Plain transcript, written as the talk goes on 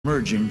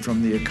emerging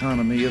from the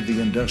economy of the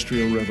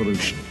Industrial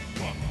Revolution,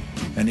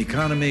 an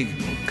economy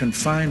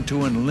confined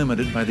to and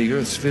limited by the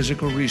Earth's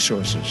physical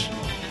resources,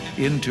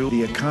 into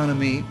the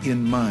economy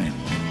in mind,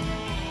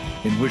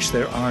 in which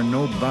there are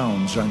no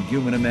bounds on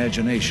human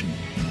imagination,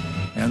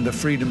 and the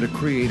freedom to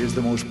create is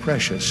the most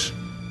precious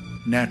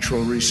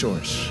natural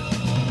resource.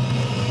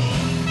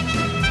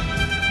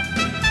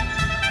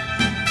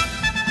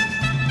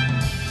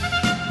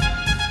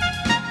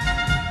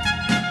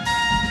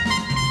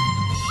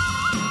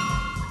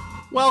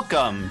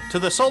 Welcome to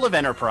the Soul of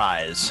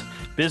Enterprise,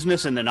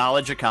 Business in the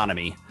Knowledge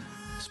Economy,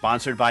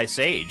 sponsored by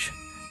Sage,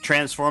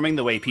 transforming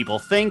the way people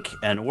think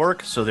and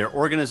work so their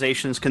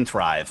organizations can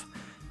thrive.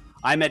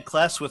 I'm Ed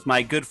Kless with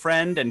my good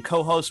friend and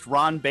co-host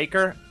Ron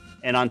Baker,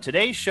 and on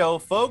today's show,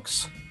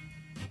 folks,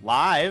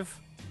 live,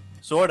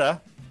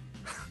 sorta,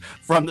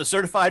 from the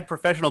Certified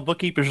Professional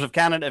Bookkeepers of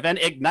Canada event,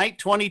 Ignite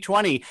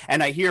 2020,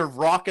 and I hear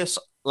raucous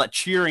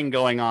cheering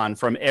going on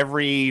from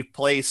every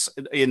place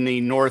in the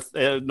north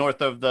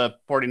of the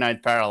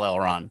 49th parallel,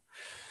 Ron.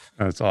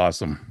 That's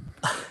awesome.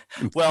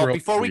 Well,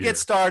 before we get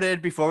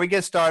started,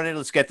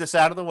 let's get this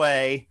out of the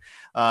way.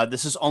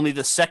 This is only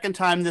the second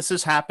time this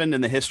has happened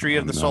in the history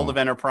of the Soul of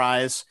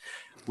Enterprise.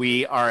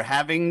 We are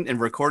having and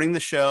recording the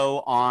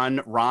show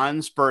on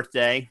Ron's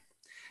birthday.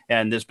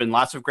 And there's been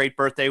lots of great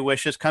birthday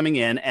wishes coming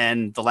in.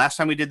 And the last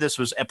time we did this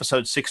was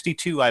episode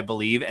 62, I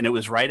believe. And it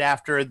was right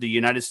after the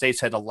United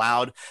States had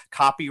allowed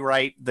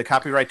the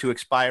copyright to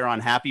expire on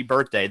Happy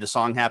Birthday, the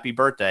song Happy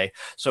Birthday.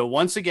 So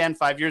once again,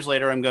 5 years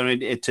later, I'm going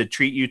to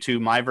treat you to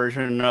my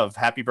version of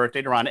Happy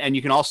Birthday to Ron. And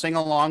you can all sing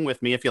along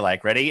with me if you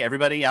like. Ready?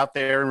 Everybody out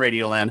there in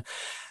Radioland.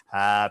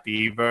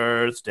 Happy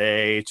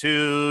birthday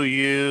to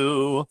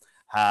you.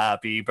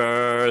 Happy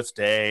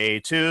birthday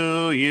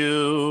to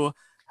you.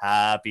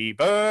 Happy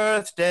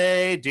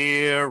birthday,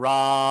 dear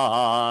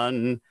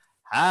Ron.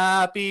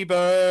 Happy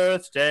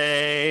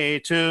birthday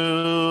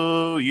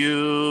to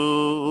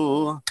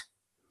you.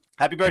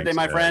 Happy birthday, Thanks,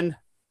 my Ed. friend.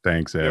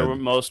 Thanks, Ed. You're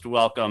most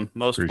welcome.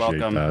 Most Appreciate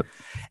welcome. That.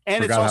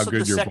 And Forgot it's also how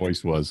good your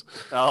voice was.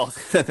 Oh,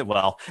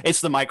 well, it's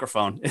the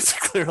microphone. It's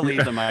clearly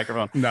the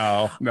microphone.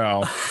 No,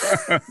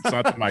 it's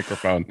not the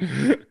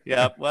microphone.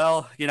 Yeah,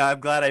 well, I'm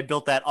glad I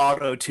built that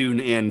auto tune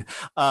in.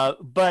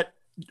 But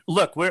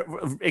look, we're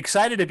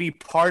excited to be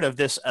part of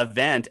this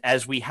event,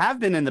 as we have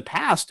been in the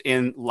past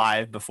in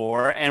live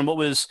before. And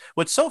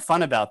what's so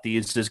fun about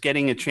these is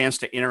getting a chance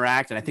to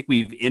interact. And I think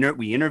we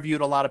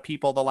interviewed a lot of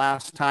people the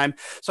last time.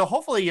 So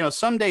hopefully,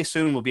 someday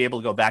soon we'll be able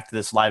to go back to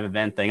this live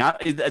event thing.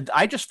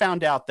 I just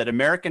found out that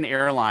American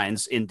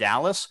Airlines in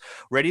Dallas,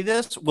 ready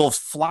this, will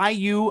fly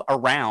you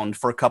around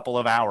for a couple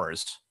of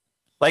hours.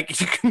 Like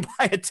you can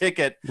buy a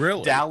ticket,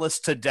 really? Dallas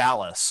to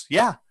Dallas.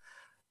 Yeah.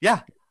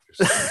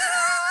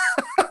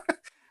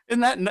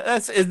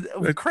 That's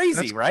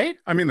crazy, right?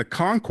 I mean, the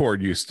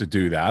Concorde used to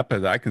do that,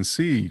 but I can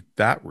see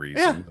that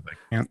reason. Yeah. But I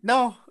can't.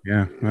 No.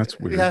 Yeah, that's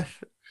weird. Yeah.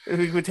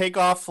 We would take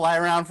off, fly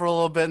around for a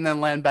little bit, and then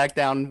land back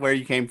down where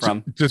you came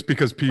from. Just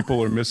because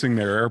people are missing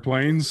their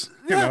airplanes,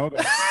 they're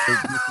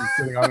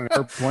sitting on an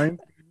airplane,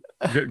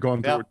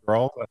 going through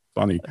withdrawal. That's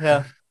funny.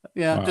 Yeah.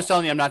 Wow. Just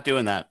telling you, I'm not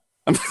doing that.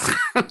 I'm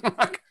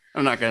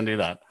not going to do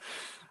that.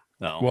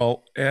 No.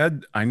 Well,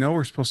 Ed, I know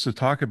we're supposed to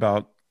talk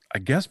about, I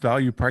guess,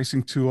 value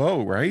pricing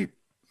 2.0, right?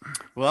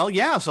 Well,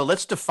 yeah. So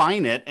let's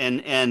define it,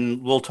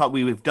 and we'll talk.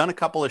 We've done a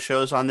couple of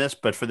shows on this,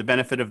 but for the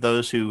benefit of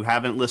those who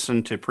haven't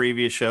listened to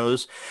previous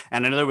shows,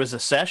 and I know there was a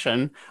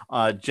session.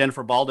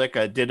 Jennifer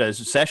Baldick did a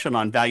session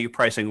on value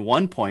pricing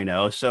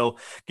 1.0. So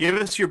give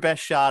us your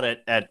best shot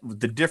at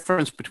the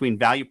difference between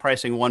value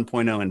pricing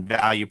 1.0 and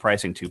value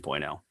pricing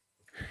 2.0.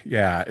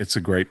 Yeah, it's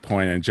a great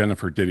point. And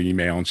Jennifer did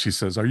email, and she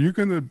says, "Are you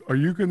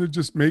gonna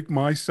just make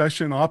my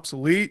session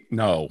obsolete?"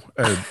 No,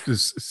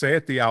 just say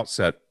at the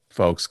outset,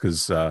 folks,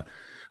 because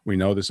we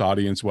know this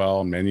audience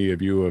well. Many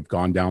of you have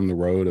gone down the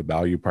road of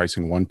value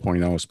pricing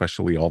 1.0,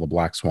 especially all the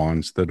black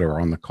swans that are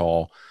on the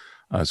call.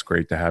 It's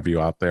great to have you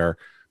out there.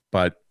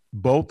 But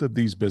both of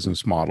these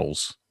business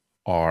models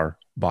are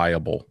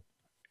viable,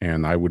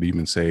 and I would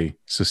even say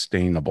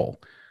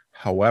sustainable.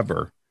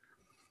 However,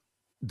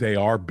 they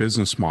are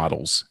business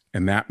models,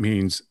 and that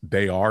means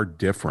they are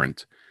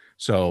different.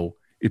 So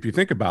if you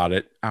think about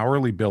it,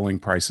 hourly billing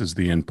prices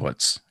the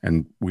inputs,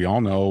 and we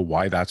all know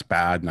why that's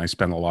bad. And I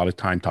spent a lot of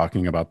time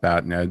talking about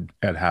that, and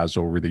Ed has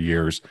over the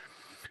years.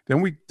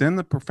 Then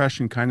the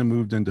profession kind of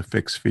moved into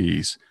fixed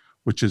fees,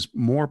 which is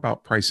more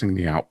about pricing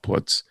the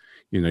outputs.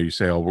 You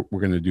say, "Oh,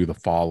 we're going to do the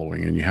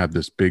following," and you have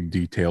this big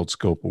detailed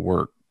scope of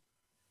work.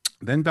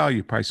 Then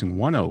value pricing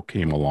 1.0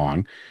 came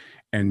along,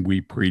 and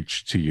we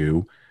preached to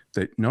you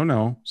that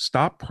no,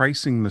 stop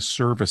pricing the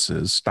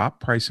services,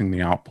 stop pricing the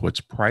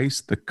outputs, price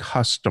the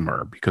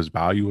customer, because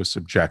value is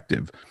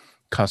subjective.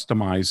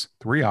 Customize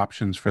 3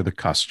 options for the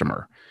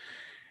customer.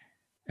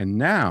 And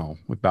now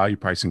with value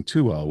pricing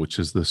 2.0, which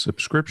is the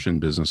subscription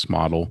business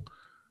model,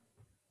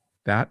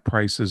 that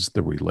prices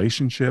the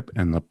relationship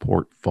and the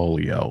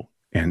portfolio.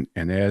 And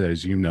Ed,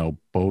 as you know,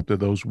 both of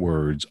those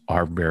words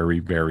are very,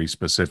 very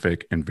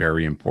specific and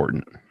very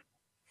important.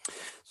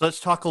 So let's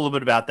talk a little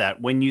bit about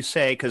that. When you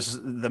say, because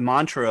the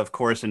mantra, of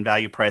course, in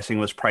value pricing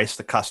was price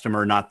the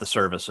customer, not the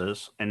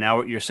services. And now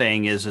what you're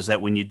saying is that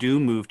when you do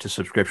move to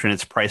subscription,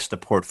 it's price the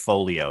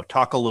portfolio.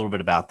 Talk a little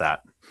bit about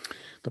that.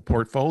 The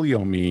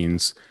portfolio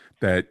means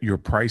that you're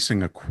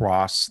pricing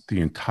across the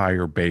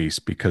entire base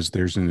because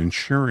there's an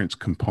insurance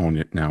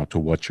component now to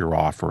what you're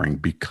offering,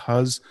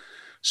 because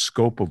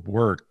scope of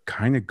work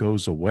kind of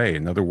goes away.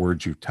 In other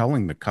words, you're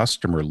telling the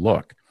customer,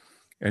 look,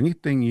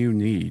 anything you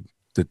need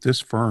that this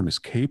firm is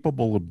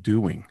capable of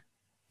doing,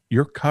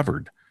 you're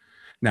covered.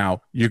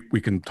 Now, we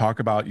can talk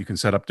about, you can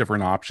set up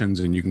different options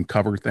and you can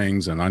cover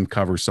things and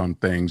uncover some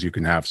things. You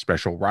can have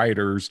special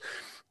riders,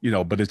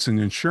 but it's an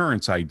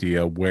insurance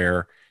idea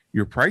where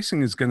your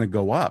pricing is going to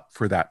go up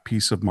for that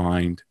peace of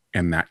mind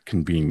and that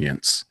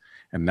convenience.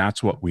 And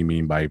that's what we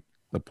mean by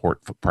the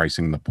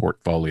pricing the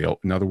portfolio.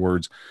 In other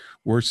words,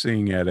 we're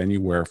seeing it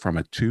anywhere from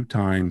a 2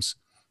 times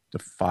to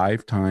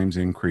 5 times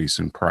increase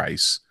in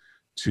price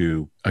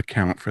to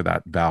account for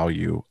that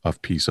value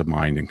of peace of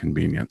mind and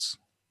convenience.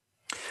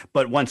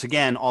 But once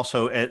again,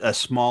 also a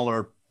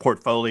smaller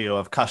portfolio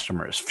of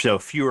customers. So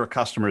fewer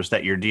customers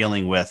that you're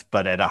dealing with,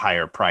 but at a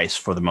higher price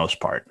for the most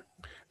part.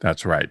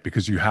 That's right,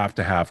 because you have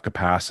to have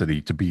capacity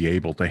to be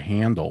able to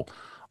handle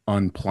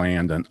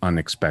unplanned and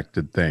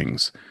unexpected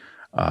things.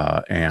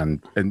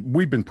 And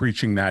we've been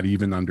preaching that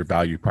even under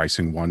Value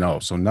Pricing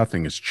 1.0. So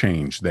nothing has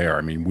changed there.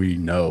 I mean, we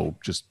know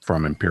just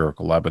from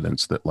empirical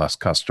evidence that less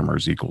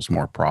customers equals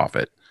more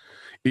profit.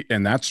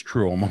 And that's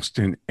true almost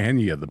in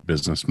any of the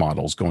business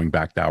models, going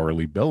back to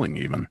hourly billing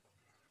even.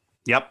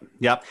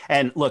 Yep.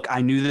 And look,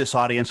 I knew this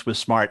audience was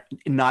smart.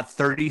 Not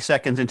 30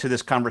 seconds into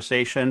this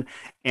conversation,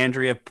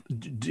 Andrea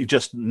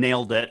just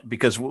nailed it,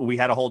 because we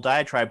had a whole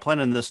diatribe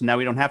planning this, and now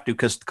we don't have to,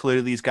 because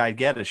clearly these guys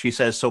get it. She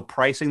says, so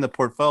pricing the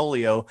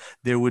portfolio,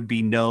 there would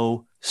be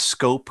no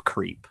scope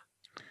creep.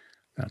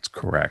 That's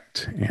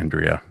correct,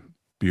 Andrea.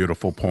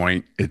 Beautiful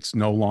point. It's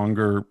no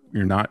longer,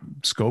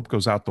 scope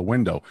goes out the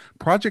window.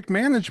 Project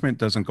management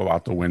doesn't go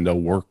out the window,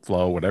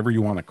 workflow, whatever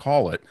you want to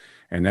call it.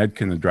 And Ed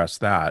can address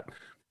that.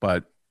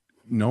 But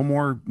no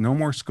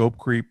more scope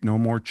creep, no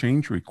more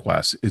change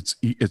requests. It's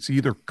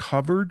either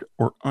covered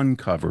or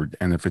uncovered.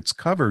 And if it's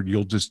covered,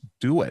 you'll just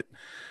do it,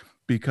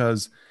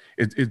 because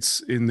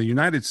it's in the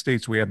United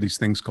States, we have these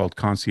things called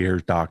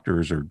concierge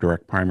doctors or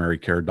direct primary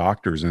care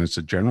doctors. And it's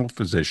a general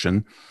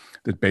physician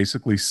that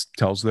basically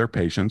tells their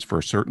patients for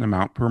a certain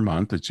amount per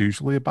month, it's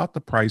usually about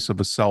the price of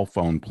a cell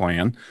phone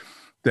plan,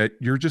 that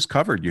you're just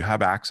covered. You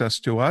have access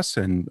to us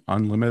and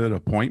unlimited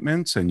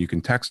appointments, and you can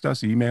text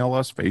us, email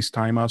us,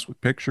 FaceTime us with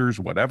pictures,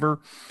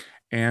 whatever,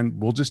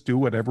 and we'll just do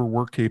whatever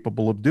we're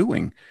capable of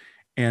doing.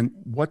 And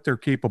what they're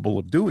capable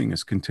of doing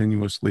is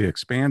continuously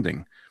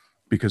expanding,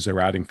 because they're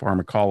adding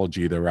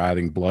pharmacology, they're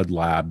adding blood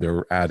lab,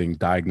 they're adding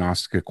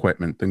diagnostic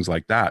equipment, things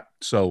like that.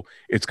 So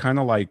it's kind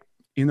of like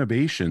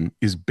innovation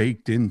is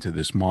baked into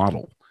this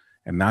model.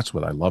 And that's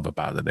what I love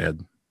about it,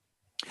 Ed.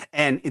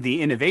 And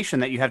the innovation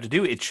that you have to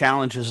do, it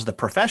challenges the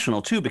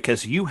professional too,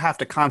 because you have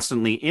to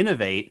constantly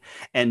innovate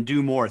and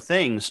do more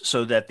things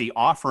so that the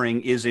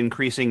offering is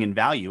increasing in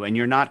value. And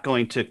you're not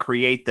going to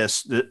create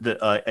this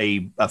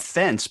a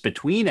fence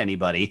between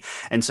anybody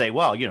and say,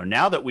 well,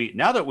 now that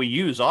we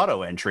use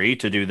auto entry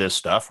to do this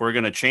stuff, we're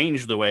going to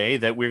change the way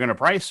that we're going to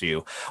price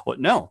you. Well,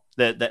 no.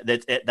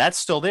 That's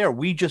still there.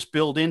 We just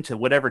build into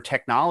whatever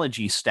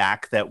technology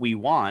stack that we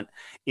want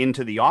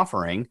into the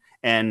offering.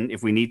 And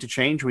if we need to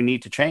change, we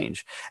need to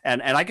change.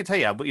 And I can tell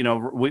you,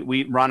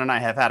 we Ron and I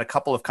have had a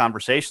couple of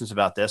conversations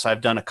about this.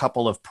 I've done a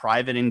couple of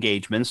private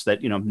engagements that,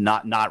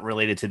 not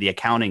related to the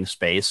accounting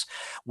space,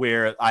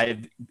 where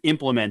I've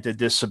implemented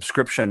this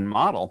subscription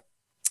model.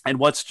 And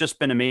what's just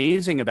been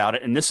amazing about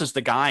it, and this is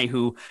the guy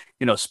who,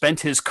 spent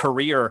his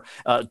career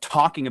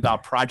talking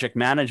about project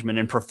management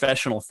in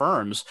professional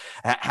firms,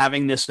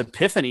 having this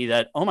epiphany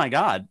that, oh my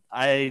God,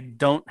 I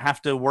don't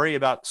have to worry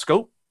about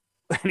scope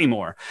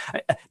anymore.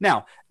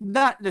 Now,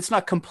 that's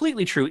not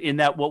completely true, in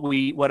that what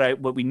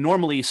we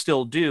normally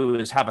still do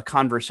is have a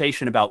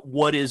conversation about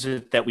what is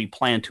it that we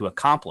plan to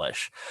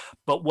accomplish.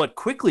 But what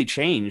quickly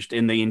changed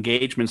in the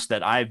engagements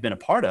that I've been a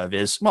part of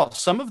is, well,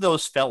 some of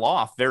those fell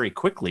off very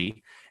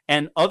quickly,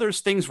 and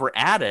things were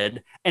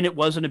added, and it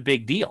wasn't a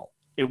big deal.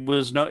 It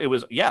was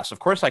yes, of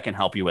course I can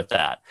help you with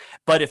that.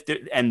 But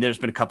there's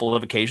been a couple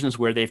of occasions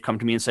where they've come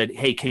to me and said,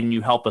 hey, can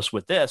you help us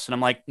with this? And I'm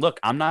like, look,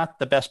 I'm not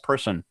the best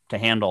person to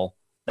handle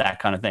that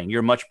kind of thing.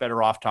 You're much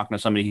better off talking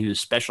to somebody who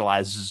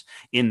specializes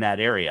in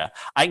that area.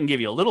 I can give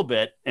you a little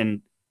bit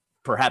and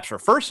perhaps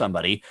refer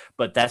somebody,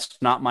 but that's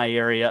not my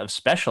area of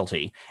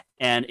specialty.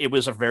 And it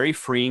was a very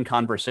freeing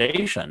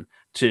conversation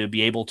to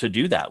be able to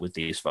do that with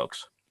these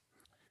folks.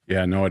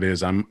 Yeah, no, it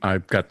is.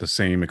 I've got the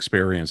same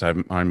experience.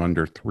 I'm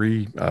under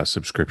 3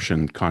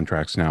 subscription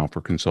contracts now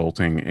for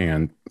consulting.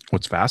 And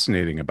what's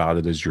fascinating about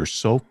it is you're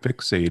so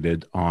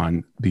fixated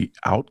on the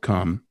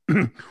outcome,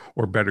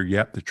 or better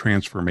yet, the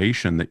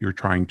transformation that you're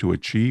trying to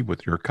achieve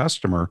with your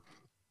customer,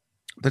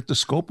 that the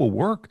scope of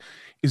work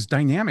is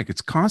dynamic.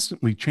 It's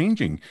constantly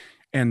changing.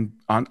 And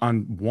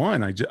on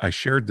one, I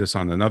shared this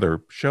on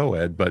another show,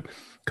 Ed, but a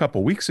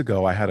couple of weeks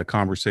ago, I had a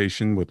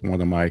conversation with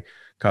one of my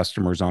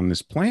customers on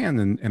this plan,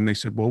 and they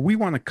said, well, we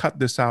want to cut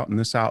this out and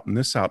this out and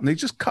this out. And they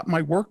just cut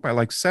my work by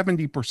like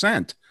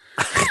 70%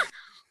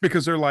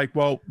 because they're like,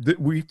 well,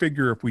 we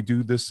figure if we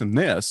do this and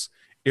this,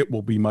 it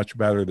will be much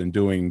better than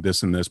doing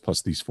this and this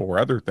plus these 4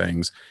 other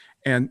things.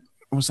 And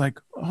I was like,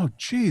 oh,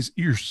 geez,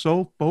 you're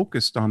so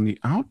focused on the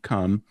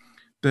outcome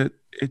that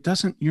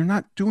you're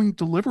not doing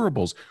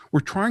deliverables. We're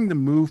trying to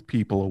move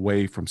people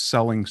away from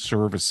selling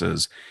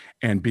services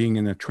and being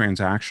in a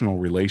transactional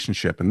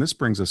relationship. And this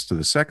brings us to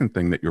the second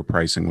thing that you're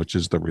pricing, which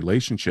is the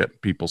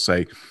relationship. People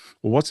say,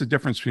 well, what's the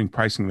difference between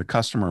pricing the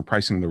customer and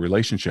pricing the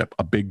relationship?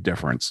 A big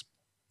difference.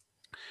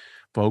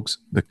 Folks,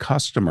 the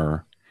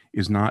customer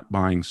is not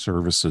buying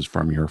services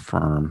from your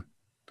firm.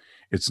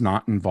 It's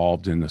not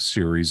involved in a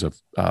series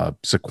of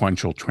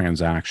sequential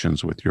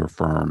transactions with your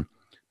firm.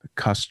 The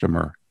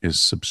customer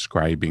is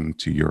subscribing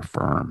to your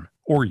firm,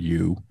 or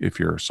you if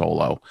you're a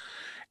solo.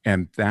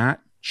 And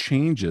that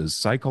changes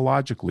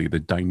psychologically the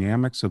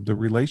dynamics of the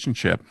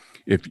relationship.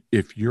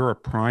 If you're a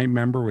Prime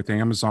member with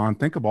Amazon,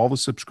 think of all the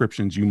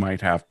subscriptions you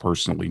might have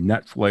personally,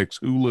 Netflix,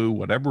 Hulu,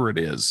 whatever it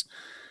is.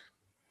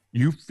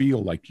 You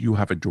feel like you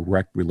have a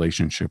direct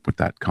relationship with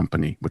that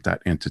company, with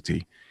that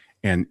entity.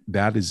 And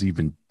that is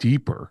even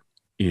deeper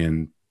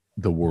in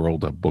the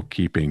world of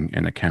bookkeeping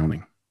and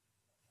accounting.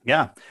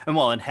 Yeah. And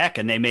well, and heck,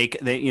 and they make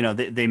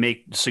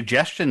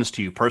suggestions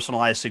to you,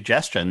 personalized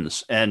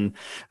suggestions, and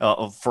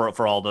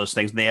for all those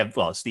things. And they have,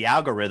 well, it's the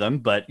algorithm,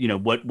 but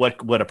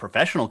what a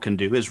professional can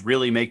do is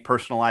really make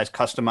personalized,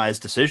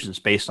 customized decisions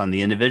based on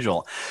the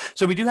individual.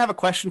 So we do have a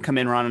question come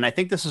in, Ron, and I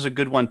think this is a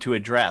good one to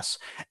address.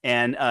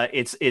 And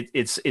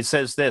it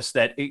says this,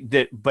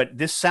 but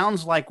this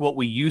sounds like what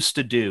we used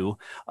to do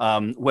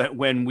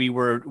when we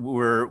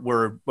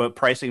were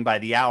pricing by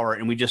the hour,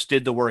 and we just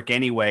did the work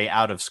anyway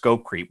out of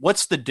scope creep.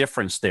 What's the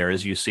difference there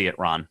as you see it,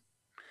 Ron?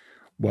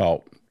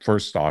 Well,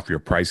 first off, your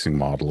pricing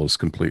model is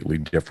completely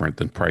different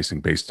than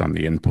pricing based on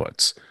the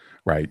inputs,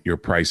 right? You're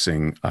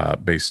pricing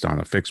based on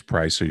a fixed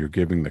price, so you're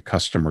giving the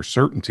customer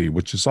certainty,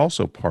 which is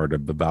also part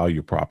of the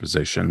value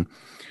proposition.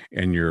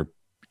 And you're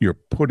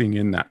putting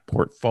in that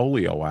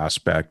portfolio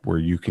aspect where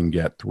you can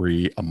get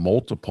a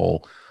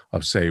multiple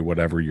of, say,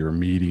 whatever your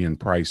median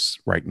price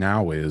right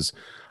now is.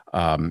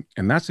 And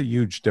that's a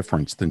huge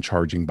difference than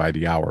charging by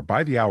the hour.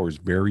 By the hour is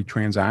very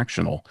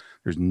transactional.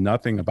 There's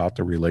nothing about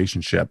the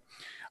relationship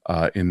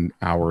in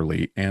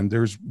hourly, and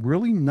there's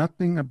really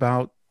nothing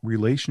about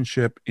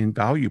relationship in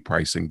value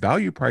pricing.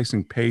 Value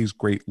pricing pays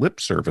great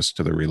lip service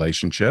to the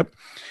relationship,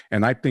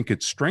 and I think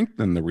it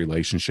strengthened the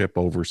relationship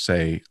over,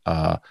 say,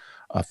 a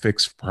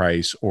fixed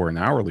price or an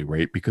hourly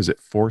rate, because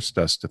it forced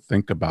us to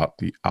think about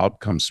the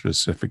outcome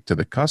specific to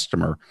the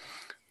customer.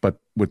 But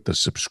with the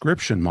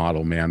subscription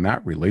model, man,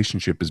 that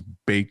relationship is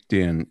baked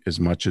in as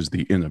much as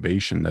the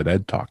innovation that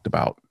Ed talked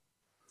about.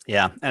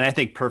 Yeah, and I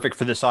think perfect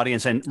for this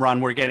audience. And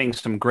Ron, we're getting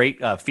some great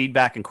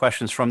feedback and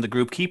questions from the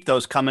group. Keep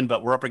those coming,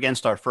 but we're up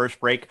against our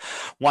first break.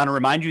 Want to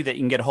remind you that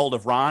you can get a hold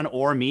of Ron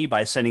or me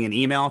by sending an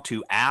email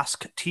to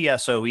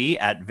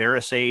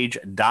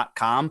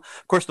asktsoe@verisage.com.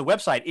 Of course, the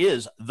website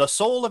is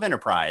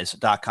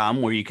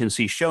thesoulofenterprise.com, where you can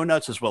see show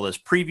notes as well as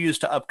previews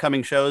to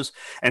upcoming shows.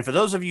 And for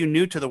those of you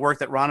new to the work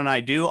that Ron and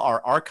I do,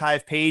 our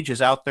archive page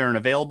is out there and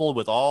available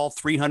with all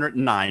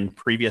 309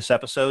 previous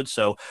episodes.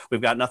 So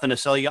we've got nothing to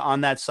sell you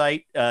on that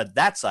site.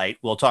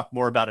 We'll talk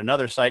more about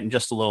another site in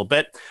just a little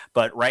bit.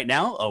 But right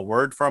now, a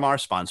word from our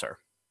sponsor.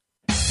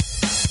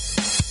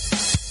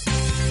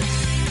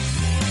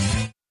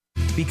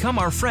 Become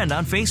our friend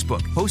on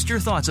Facebook. Post your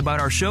thoughts about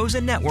our shows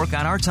and network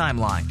on our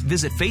timeline.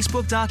 Visit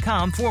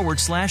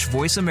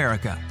facebook.com/Voice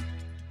America.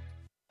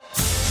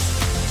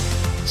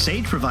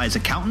 Sage provides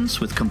accountants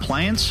with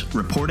compliance,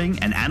 reporting,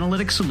 and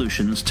analytic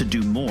solutions to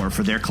do more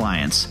for their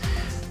clients.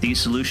 These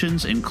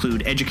solutions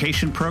include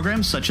education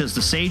programs such as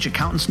the Sage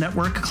Accountants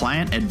Network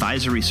Client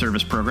Advisory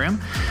Service Program.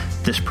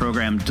 This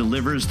program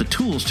delivers the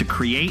tools to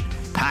create,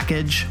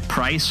 package,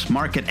 price,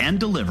 market,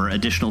 and deliver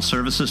additional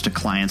services to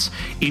clients,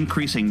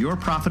 increasing your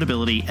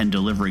profitability and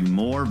delivering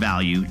more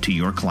value to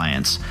your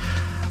clients.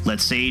 Let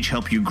Sage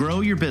help you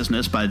grow your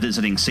business by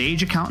visiting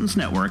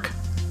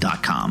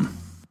sageaccountantsnetwork.com.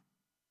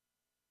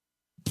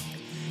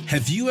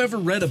 Have you ever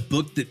read a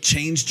book that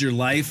changed your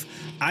life?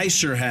 I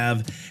sure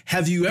have.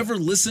 Have you ever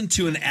listened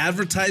to an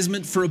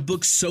advertisement for a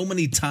book so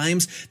many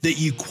times that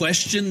you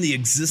question the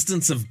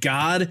existence of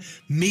God?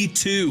 Me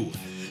too.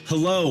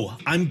 Hello,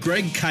 I'm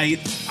Greg Kite.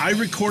 I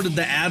recorded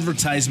the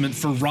advertisement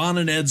for Ron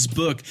and Ed's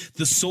book,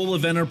 The Soul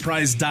of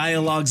Enterprise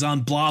Dialogues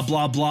on blah,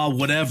 blah, blah,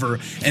 whatever.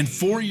 And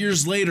 4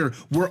 years later,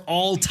 we're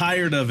all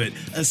tired of it,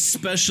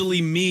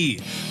 especially me.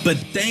 But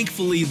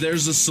thankfully,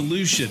 there's a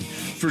solution.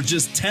 For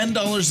just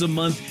 $10 a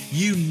month,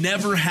 you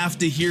never have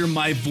to hear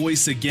my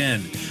voice again.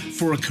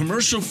 For a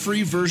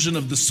commercial-free version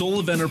of The Soul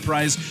of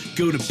Enterprise,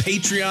 go to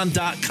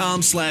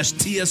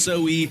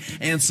patreon.com/TSOE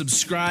and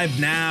subscribe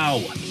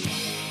now.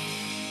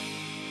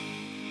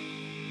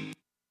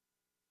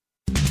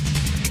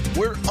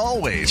 We're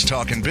always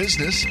talking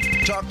business.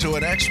 Talk to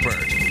an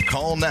expert.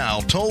 Call now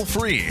toll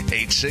free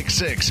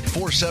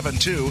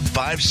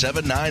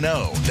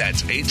 866-472-5790.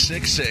 That's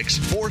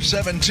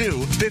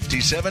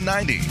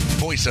 866-472-5790.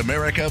 Voice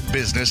America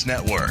Business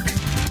Network.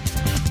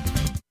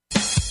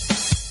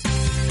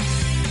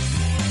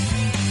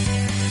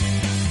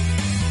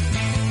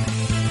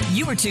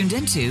 You are tuned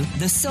into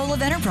The Soul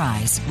of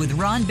Enterprise with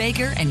Ron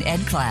Baker and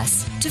Ed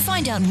Kless. To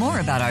find out more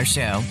about our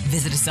show,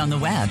 visit us on the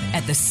web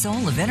at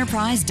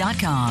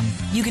thesoulofenterprise.com.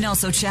 You can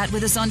also chat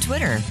with us on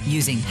Twitter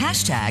using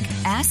hashtag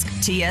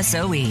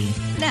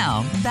AskTSOE.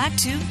 Now, back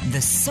to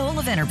The Soul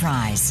of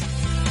Enterprise.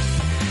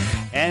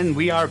 And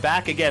we are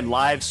back again,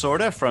 live,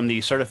 sorta, from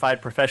the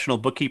Certified Professional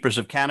Bookkeepers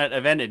of Canada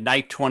event at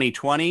Night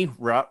 2020.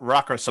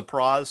 Rock our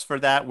surprise for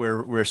that.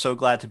 We're so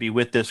glad to be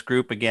with this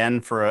group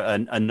again for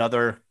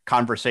another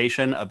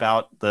conversation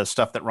about the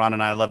stuff that Ron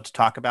and I love to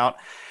talk about.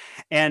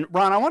 And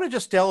Ron, I want to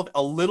just delve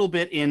a little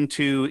bit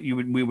into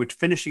we were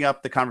finishing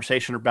up the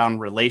conversation around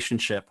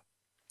relationship,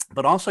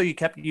 but also you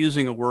kept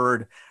using a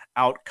word,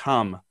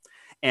 outcome.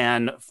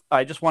 And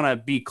I just want to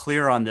be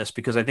clear on this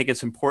because I think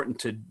it's important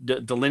to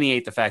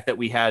delineate the fact that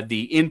we had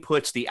the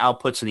inputs, the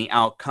outputs, and the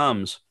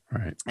outcomes.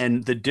 Right.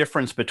 And the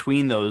difference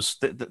between those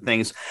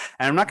things.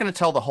 And I'm not going to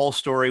tell the whole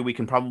story. We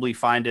can probably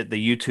find it,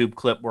 the YouTube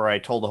clip where I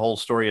told the whole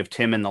story of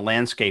Tim and the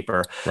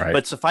landscaper. Right.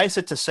 But suffice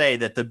it to say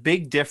that the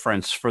big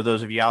difference for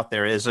those of you out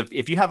there is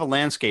if you have a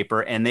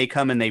landscaper and they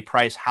come and they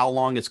price how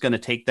long it's going to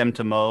take them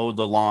to mow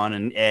the lawn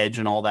and edge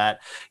and all that,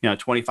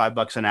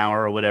 $25 an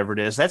hour or whatever it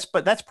is, that's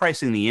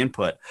pricing the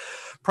input.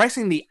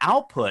 Pricing the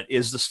output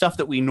is the stuff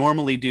that we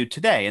normally do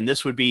today. And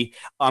this would be,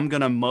 I'm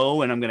going to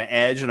mow and I'm going to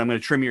edge and I'm going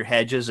to trim your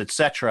hedges,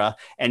 etc.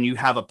 And you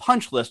have a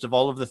punch list of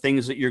all of the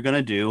things that you're going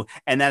to do.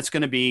 And that's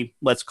going to be,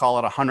 let's call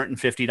it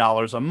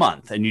 $150 a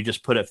month. And you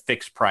just put a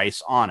fixed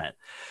price on it.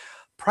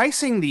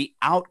 Pricing the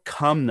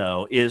outcome,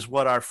 though, is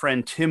what our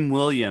friend Tim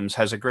Williams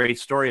has a great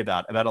story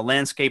about a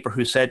landscaper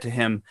who said to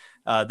him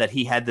that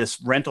he had this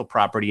rental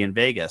property in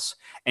Vegas.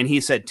 And he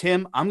said,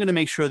 Tim, I'm going to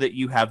make sure that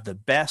you have the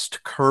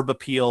best curb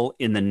appeal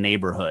in the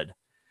neighborhood.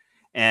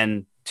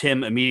 And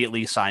Tim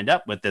immediately signed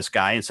up with this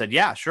guy and said,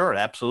 yeah, sure,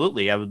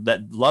 absolutely. I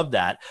would love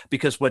that.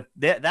 Because what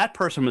that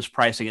person was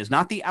pricing is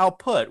not the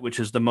output, which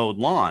is the mowed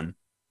lawn,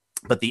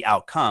 but the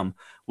outcome,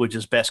 which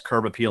is best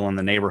curb appeal in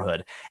the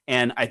neighborhood.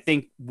 And I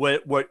think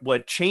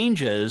what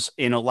changes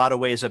in a lot of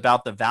ways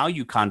about the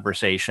value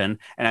conversation,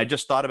 and I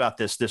just thought about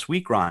this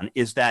week, Ron,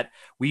 is that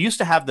we used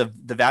to have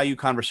the value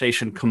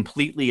conversation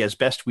completely as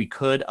best we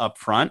could up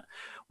front,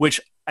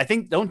 which I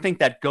don't think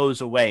that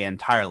goes away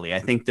entirely. I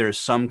think there's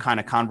some kind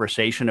of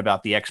conversation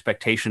about the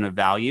expectation of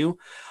value.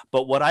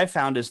 But what I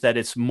found is that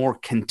it's more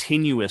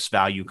continuous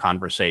value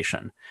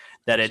conversation,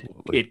 that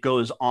it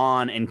goes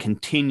on and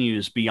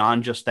continues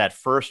beyond just that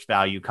first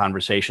value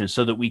conversation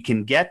so that we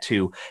can get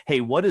to,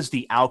 hey, what is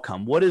the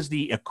outcome? What is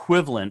the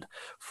equivalent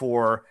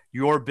for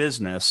your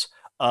business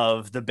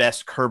of the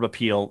best curb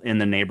appeal in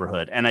the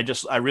neighborhood? And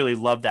I really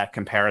love that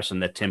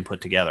comparison that Tim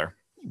put together.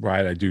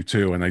 Right, I do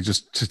too. And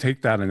to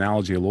take that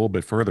analogy a little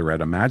bit further, Ed,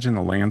 imagine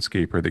a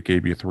landscaper that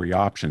gave you three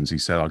options. He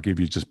said, I'll give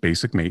you just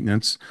basic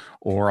maintenance,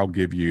 or I'll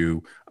give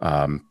you,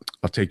 I'll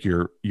take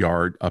your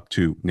yard up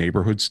to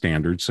neighborhood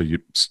standards so you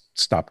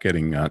stop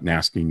getting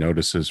nasty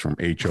notices from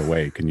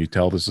HOA. Can you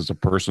tell this is a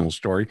personal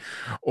story?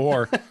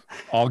 Or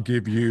I'll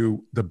give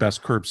you the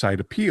best curbside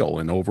appeal.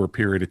 And over a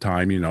period of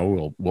time,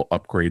 we'll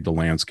upgrade the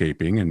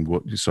landscaping. And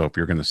so if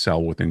you're going to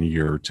sell within a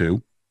year or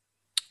two,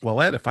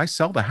 well, Ed, if I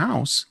sell the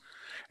house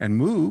and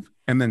move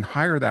and then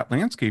hire that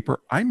landscaper,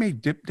 I may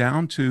dip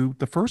down to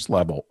the first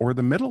level or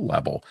the middle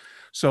level.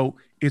 So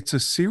it's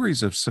a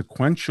series of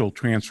sequential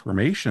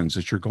transformations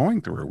that you're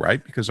going through,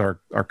 right? Because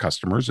our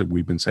customers, that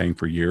we've been saying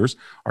for years,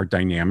 are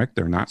dynamic.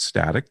 They're not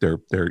static.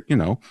 They're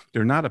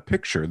not a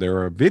picture.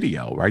 They're a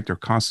video, right? They're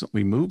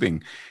constantly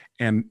moving.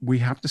 And we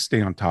have to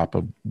stay on top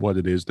of what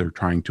it is they're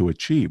trying to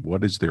achieve.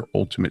 What is their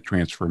ultimate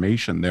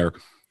transformation, their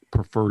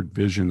preferred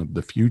vision of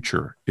the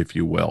future, if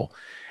you will.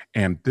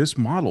 And this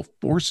model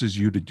forces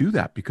you to do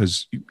that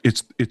because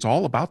it's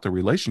all about the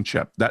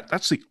relationship.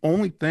 That's the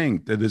only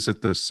thing that is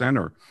at the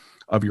center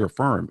of your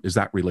firm, is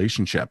that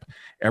relationship.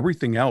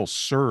 Everything else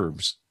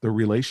serves the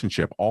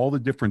relationship. All the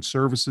different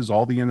services,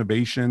 all the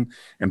innovation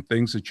and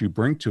things that you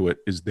bring to it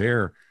is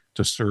there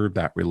to serve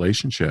that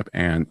relationship.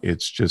 And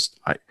it's just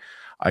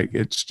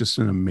it's just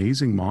an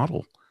amazing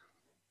model.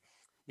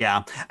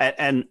 Yeah,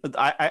 and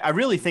I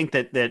really think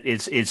that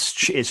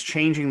it's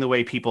changing the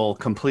way people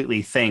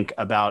completely think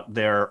about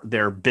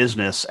their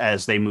business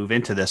as they move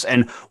into this.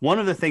 And one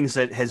of the things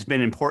that has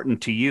been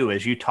important to you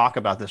as you talk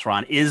about this,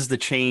 Ron, is the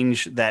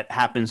change that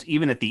happens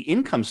even at the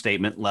income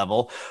statement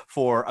level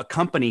for a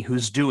company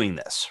who's doing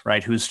this,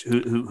 right?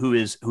 Who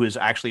is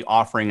actually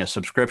offering a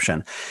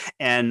subscription.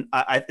 And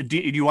do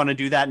you want to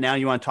do that now?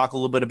 You want to talk a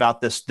little bit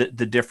about this, the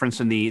difference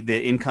in the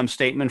income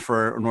statement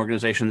for an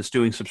organization that's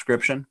doing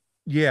subscription?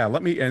 Yeah,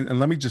 let me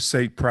just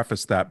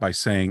preface that by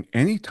saying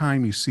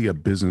anytime you see a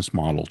business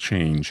model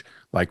change,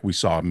 like we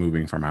saw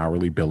moving from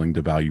hourly billing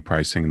to value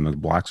pricing, and the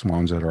black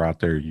swans that are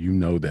out there,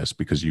 this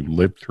because you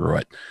lived through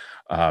it.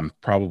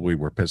 probably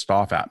were pissed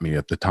off at me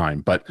at the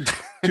time. But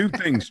two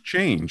things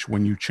change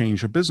when you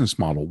change a business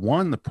model.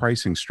 One, the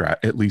pricing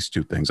at least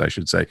two things I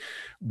should say.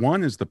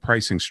 One is the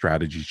pricing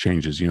strategy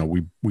changes. You know,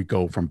 we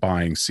go from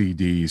buying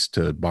CDs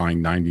to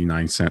buying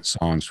 99-cent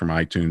songs from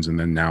iTunes, and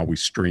then now we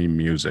stream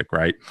music,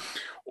 right?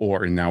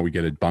 And now we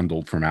get it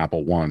bundled from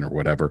Apple One or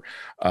whatever.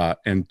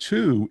 And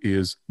two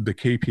is the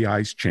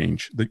KPIs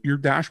change, that your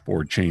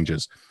dashboard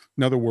changes.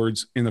 In other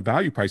words, in a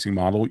value pricing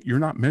model, you're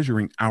not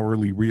measuring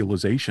hourly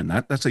realization.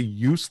 That's a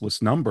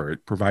useless number.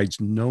 It provides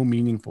no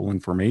meaningful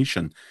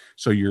information.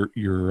 So your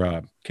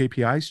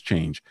KPIs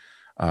change,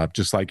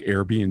 just like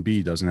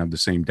Airbnb doesn't have the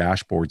same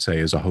dashboard, say,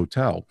 as a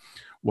hotel.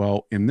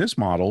 Well, in this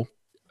model,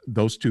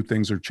 those two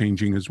things are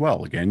changing as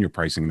well. Again, you're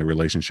pricing the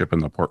relationship in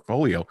the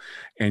portfolio,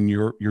 and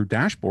your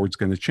dashboard's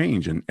going to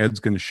change, and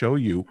Ed's going to show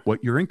you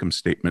what your income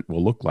statement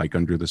will look like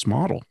under this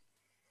model.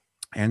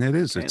 And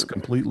it's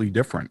completely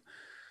different.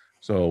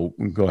 So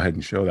we can go ahead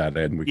and show that,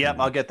 Ed.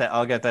 I'll get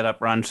that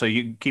up, Ron. So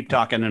you keep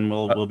talking and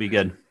we'll be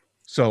good.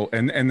 So,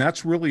 and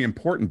that's really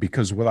important,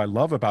 because what I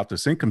love about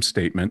this income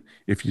statement,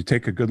 if you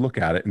take a good look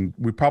at it, and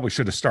we probably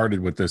should have started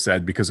with this,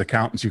 Ed, because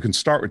accountants, you can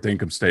start with the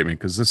income statement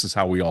because this is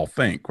how we all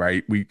think,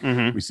 right? We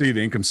see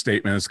the income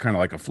statement as kind of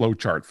like a flow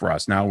chart for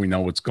us. Now we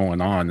know what's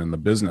going on in the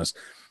business.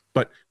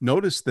 But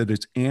notice that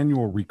it's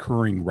annual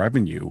recurring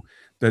revenue.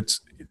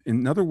 That's,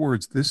 in other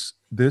words,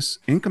 this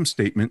income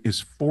statement is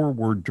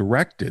forward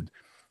directed.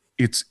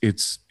 It's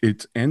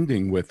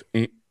ending with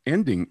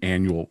ending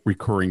annual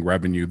recurring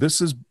revenue. This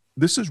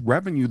is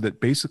revenue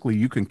that basically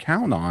you can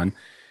count on,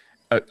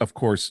 of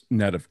course,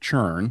 net of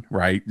churn,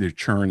 right? The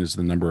churn is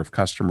the number of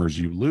customers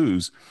you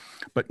lose.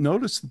 But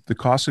notice that the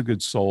cost of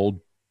goods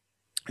sold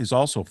is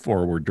also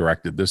forward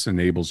directed. This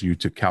enables you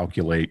to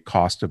calculate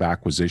cost of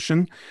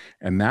acquisition,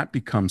 and that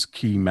becomes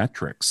key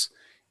metrics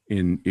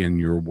in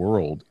your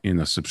world in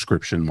a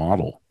subscription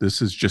model.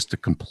 This is just a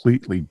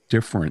completely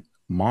different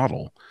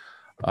model.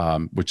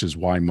 Which is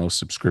why most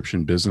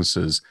subscription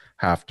businesses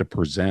have to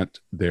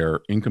present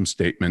their income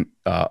statement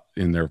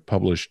in their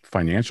published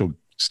financial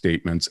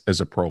statements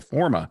as a pro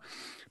forma,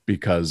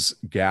 because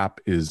GAAP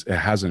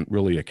hasn't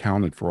really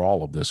accounted for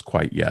all of this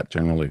quite yet,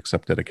 generally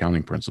accepted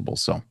accounting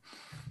principles. So.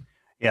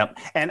 Yeah.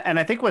 And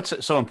I think what's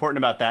so important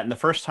about that, and the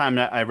first time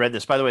I read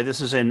this, by the way,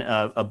 this is in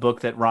a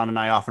book that Ron and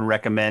I often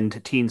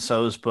recommend, Teen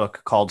So's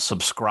book called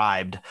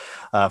Subscribed,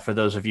 for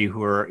those of you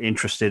who are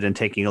interested in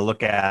taking a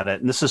look at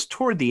it. And this is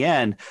toward the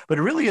end, but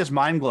it really is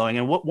mind-blowing.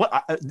 And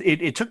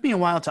it took me a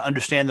while to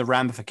understand the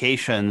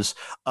ramifications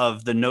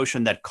of the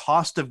notion that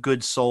cost of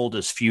goods sold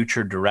is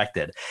future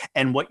directed.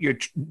 And what you're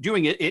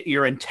doing,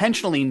 you're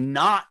intentionally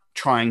not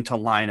trying to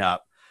line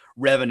up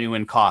revenue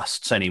and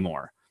costs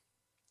anymore.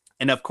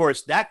 And of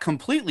course, that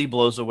completely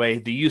blows away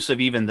the use of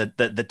even the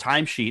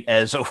timesheet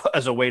as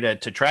a way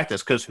to track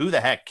this, because who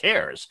the heck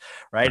cares,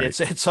 right?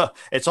 It's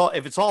all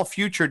if it's all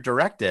future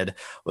directed.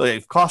 Well,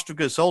 if cost of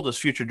goods sold is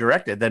future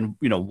directed, then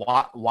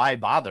why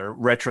bother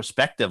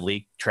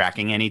retrospectively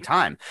tracking any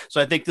time? So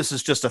I think this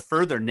is just a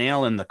further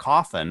nail in the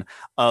coffin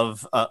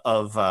of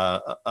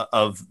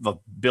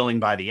billing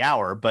by the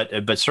hour,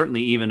 but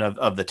certainly even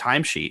of the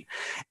timesheet.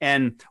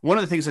 And one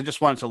of the things I just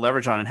wanted to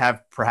leverage on and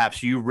have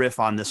perhaps you riff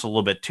on this a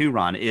little bit too,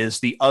 Ron, is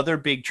the other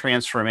big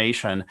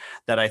transformation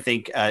that I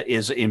think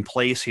is in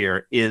place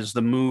here is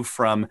the move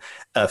from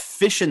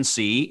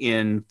efficiency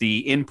in the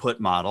input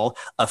model,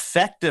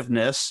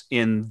 effectiveness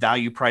in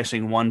value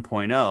pricing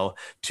 1.0,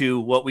 to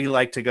what we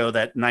like to go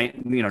that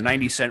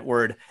 90-cent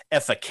word,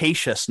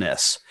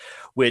 efficaciousness,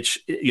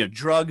 which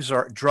drugs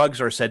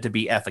are said to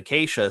be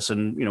efficacious,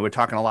 and we're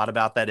talking a lot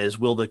about that is,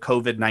 will the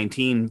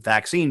COVID-19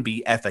 vaccine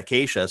be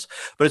efficacious?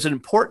 But it's an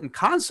important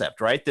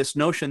concept, right? This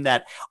notion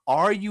that,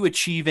 are you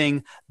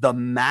achieving the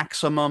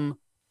maximum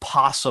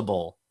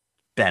possible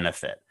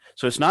benefit?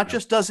 So it's not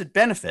just does it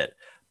benefit,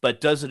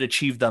 but does it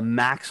achieve the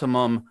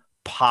maximum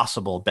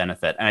possible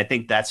benefit? And I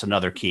think that's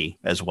another key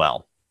as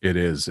well. It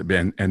is,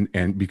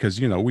 and because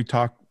we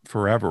talk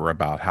forever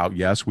about how,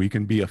 yes, we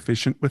can be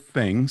efficient with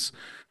things,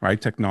 right?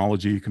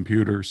 Technology,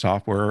 computer,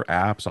 software,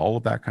 apps, all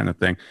of that kind of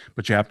thing.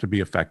 But you have to be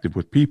effective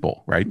with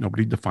people, right?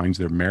 Nobody defines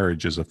their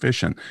marriage as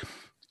efficient.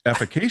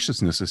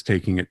 Efficaciousness is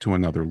taking it to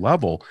another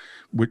level,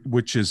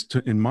 which is,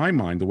 in my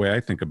mind, the way I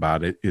think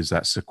about it, is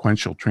that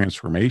sequential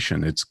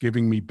transformation. It's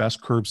giving me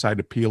best curbside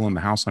appeal in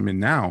the house I'm in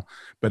now,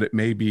 but it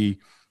may be,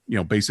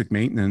 basic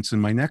maintenance in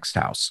my next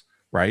house.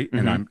 Right.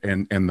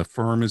 Mm-hmm. And the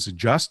firm is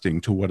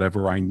adjusting to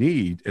whatever I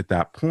need at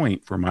that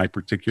point for my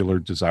particular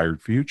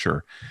desired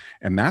future.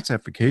 And that's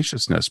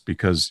efficaciousness,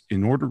 because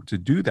in order to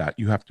do that,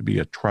 you have to be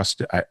a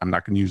trusted, I'm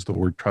not going to use the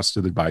word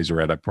trusted advisor,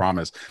 Ed, I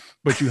promise,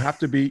 but you have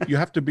to be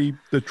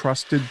the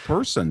trusted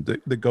person,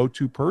 the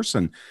go-to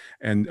person.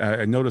 And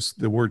I noticed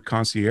the word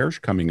concierge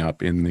coming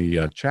up in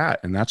the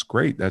chat, and that's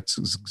great. That's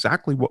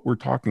exactly what we're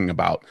talking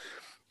about.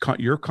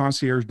 Your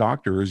concierge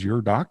doctor is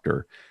your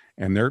doctor.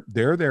 And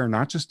they're there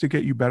not just to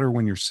get you better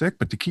when you're sick,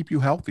 but to keep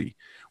you healthy,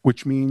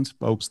 which means,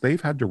 folks,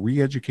 they've had to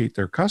re-educate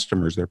their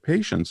customers, their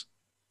patients,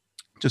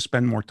 to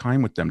spend more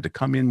time with them, to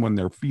come in when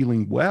they're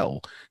feeling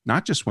well,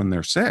 not just when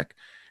they're sick.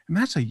 And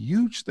that's a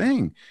huge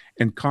thing.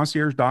 And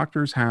concierge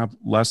doctors have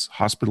less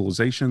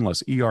hospitalization,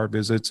 less ER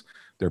visits.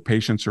 Their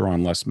patients are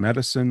on less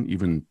medicine,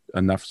 even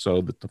enough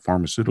so that the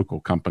pharmaceutical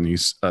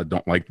companies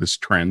don't like this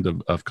trend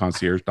of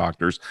concierge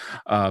doctors.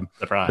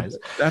 Surprise.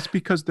 That's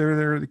because they're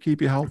there to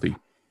keep you healthy.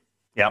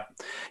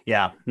 Yep.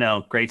 Yeah.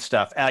 No, great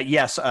stuff.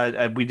 Yes,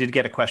 we did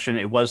get a question.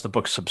 It was the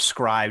book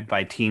Subscribed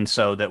by Teen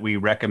So that we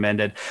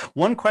recommended.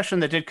 One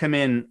question that did come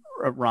in,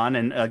 Ron,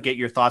 and get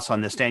your thoughts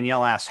on this.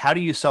 Danielle asked, how do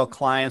you sell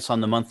clients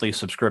on the monthly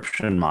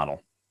subscription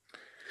model?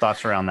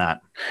 Thoughts around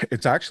that?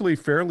 It's actually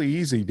fairly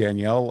easy,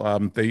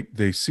 Danielle.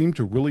 They seem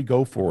to really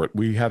go for it.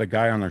 We had a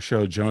guy on our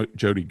show,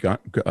 Jody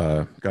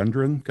Grundon,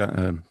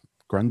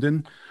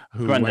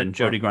 who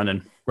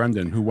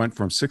went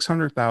from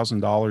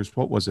 $600,000.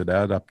 What was it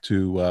at up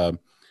to?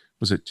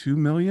 Was it $2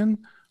 million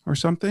or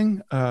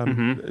something?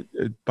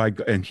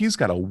 And he's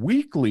got a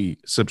weekly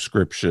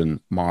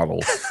subscription model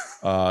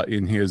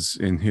in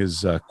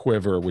his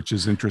quiver, which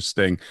is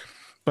interesting.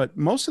 But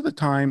most of the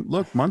time,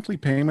 look, monthly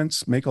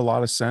payments make a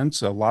lot of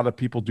sense. A lot of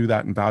people do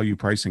that in value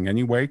pricing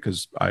anyway,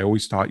 because I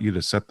always taught you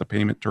to set the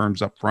payment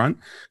terms up front.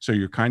 So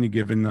you're kind of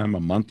giving them a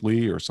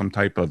monthly or some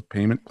type of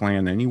payment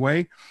plan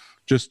anyway.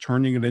 Just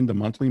turning it into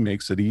monthly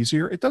makes it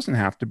easier. It doesn't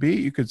have to be.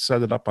 You could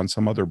set it up on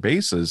some other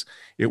basis.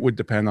 It would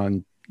depend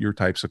on your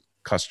types of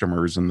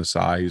customers and the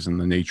size and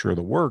the nature of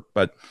the work.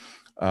 But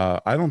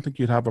I don't think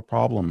you'd have a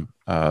problem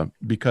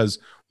because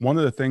one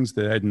of the things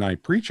that Ed and I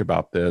preach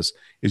about this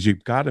is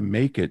you've got to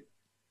make it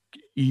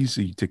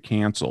easy to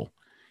cancel.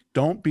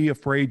 Don't be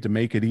afraid to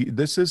make it.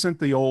 This isn't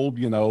the old,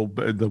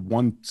 the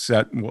one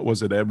set. What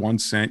was it, Ed? 1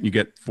 cent, you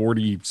get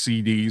 40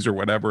 CDs or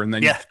whatever, and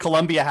then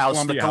Columbia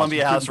House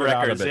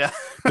records. Yeah,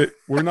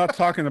 we're not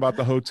talking about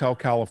the Hotel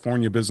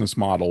California business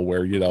model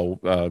where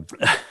it's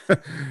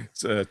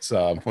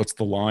what's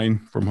the line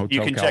from Hotel?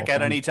 You can California? Check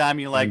out anytime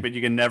you like, but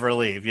you can never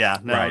leave. Yeah,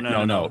 no.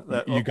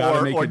 You got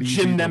to make it easy. Or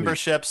gym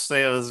memberships.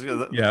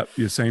 Yeah,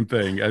 the same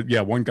thing.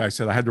 One guy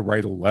said I had to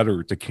write a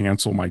letter to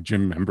cancel my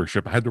gym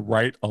membership. I had to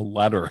write a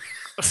letter.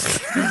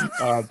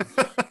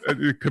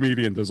 The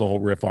comedian does a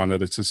whole riff on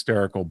it. It's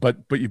hysterical, but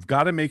you've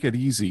got to make it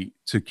easy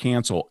to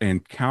cancel.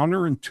 And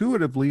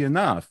counterintuitively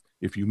enough,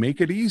 if you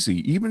make it easy,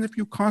 even if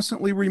you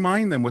constantly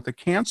remind them with a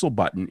cancel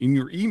button in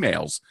your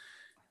emails,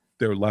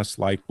 they're less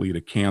likely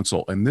to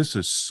cancel. And this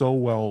is so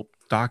well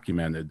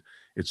documented.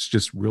 It's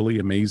just really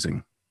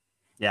amazing.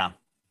 Yeah,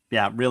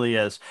 it really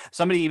is.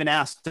 Somebody even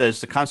asked,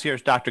 does the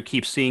concierge doctor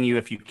keep seeing you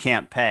if you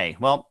can't pay?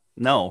 Well,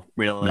 no,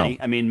 really. No.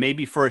 I mean,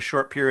 maybe for a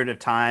short period of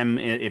time,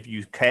 if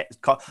you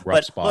call.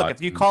 But look,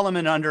 if you call them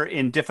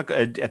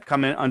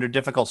under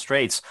difficult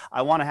straits,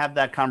 I want to have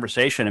that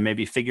conversation and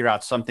maybe figure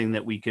out something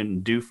that we can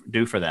do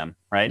for them,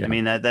 right? Yeah. I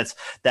mean, that's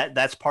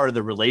part of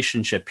the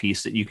relationship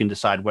piece that you can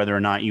decide whether or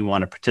not you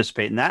want to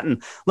participate in that.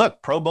 And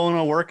look, pro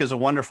bono work is a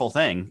wonderful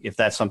thing if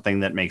that's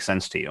something that makes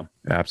sense to you.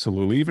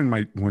 Absolutely. Even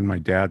when my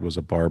dad was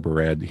a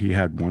barber, Ed, he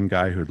had one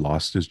guy who'd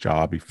lost his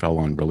job. He fell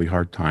on really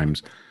hard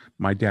times.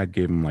 My dad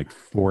gave him like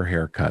 4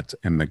 haircuts,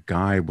 and the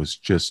guy was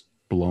just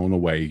blown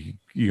away.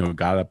 He,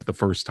 got up the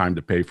first time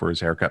to pay for his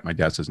haircut. My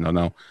dad says,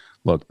 no,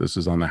 look, this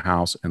is on the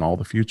house, and all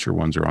the future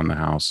ones are on the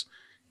house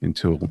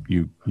until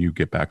you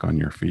get back on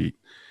your feet.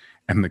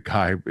 And the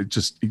guy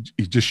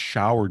he just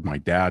showered my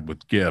dad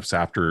with gifts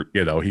after,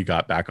 he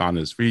got back on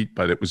his feet.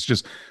 But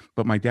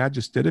my dad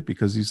just did it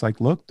because he's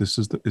like, look,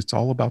 it's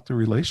all about the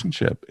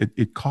relationship.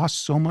 It costs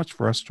so much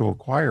for us to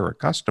acquire a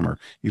customer,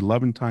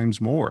 11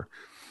 times more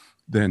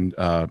than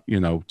to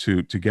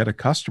get a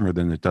customer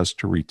than it does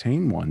to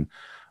retain one.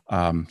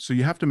 So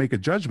you have to make a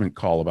judgment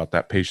call about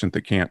that patient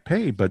that can't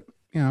pay, but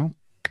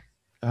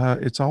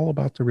it's all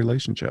about the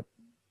relationship.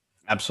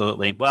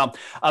 Absolutely. Well,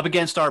 up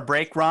against our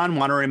break, Ron,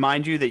 want to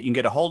remind you that you can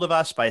get a hold of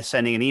us by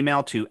sending an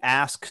email to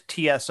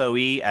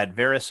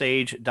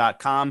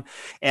asktsoe@verisage.com.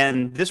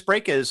 And this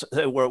break is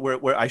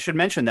where I should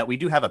mention that we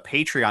do have a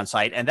Patreon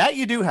site, and that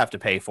you do have to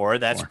pay for.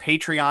 That's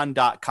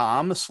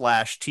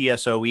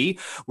patreon.com/TSOE,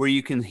 where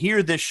you can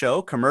hear this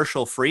show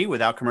commercial free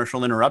without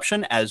commercial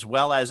interruption, as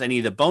well as any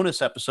of the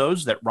bonus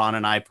episodes that Ron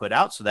and I put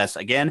out. So that's,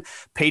 again,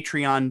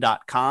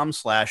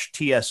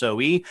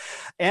 patreon.com/TSOE.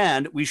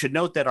 And we should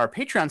note that our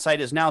Patreon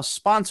site is now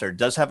sponsored,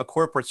 does have a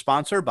corporate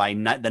sponsor by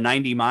the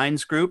 90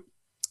 Minds group.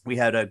 We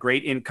had a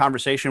great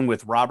conversation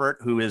with Robert,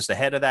 who is the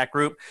head of that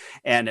group.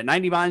 And at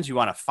 90 Minds, you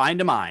want to find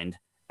a mind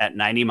at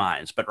 90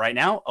 Minds. But right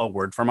now, a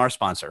word from our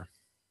sponsor.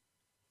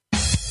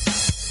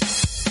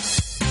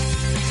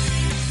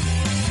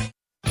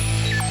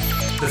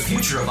 The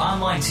future of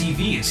online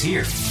TV is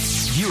here.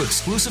 View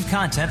exclusive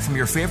content from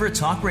your favorite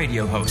talk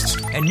radio hosts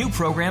and new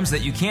programs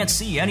that you can't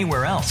see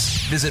anywhere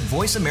else. Visit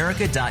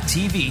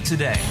voiceamerica.tv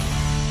today.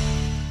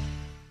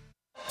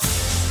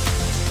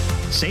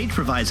 Sage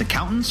provides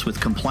accountants with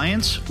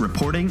compliance,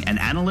 reporting, and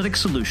analytic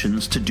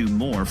solutions to do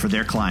more for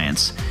their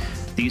clients.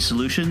 These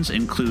solutions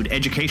include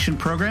education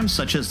programs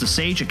such as the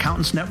Sage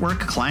Accountants Network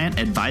Client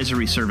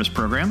Advisory Service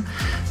Program.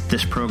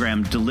 This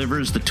program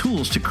delivers the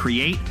tools to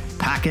create,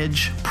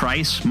 package,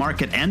 price,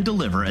 market, and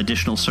deliver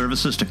additional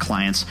services to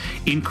clients,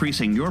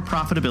 increasing your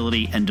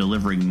profitability and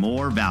delivering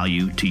more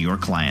value to your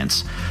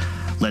clients.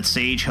 Let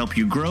Sage help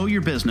you grow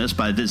your business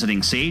by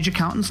visiting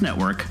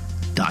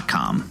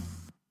sageaccountantsnetwork.com.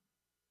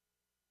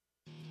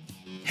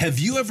 Have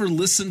you ever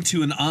listened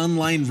to an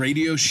online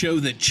radio show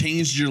that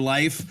changed your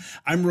life?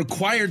 I'm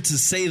required to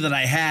say that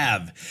I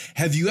have.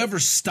 Have you ever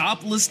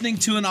stopped listening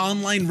to an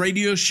online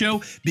radio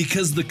show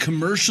because the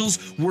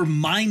commercials were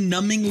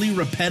mind-numbingly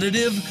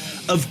repetitive?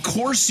 Of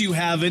course you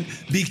haven't,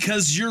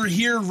 because you're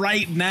here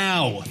right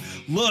now.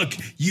 Look,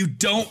 you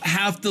don't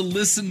have to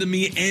listen to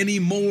me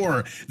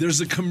anymore.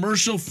 There's a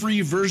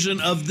commercial-free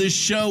version of this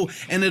show,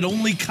 and it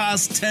only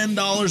costs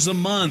 $10 a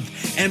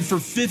month. And for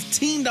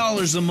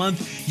 $15 a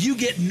month, you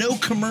get no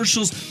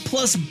commercials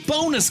plus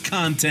bonus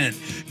content.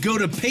 Go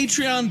to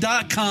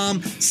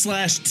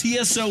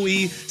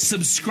patreon.com/TSOE,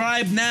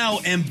 subscribe now,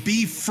 and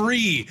be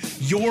free.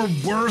 You're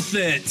worth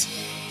it.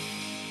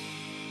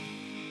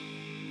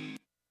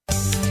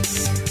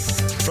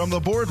 From the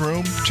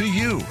boardroom to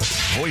you,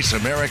 Voice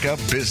America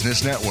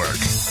Business Network.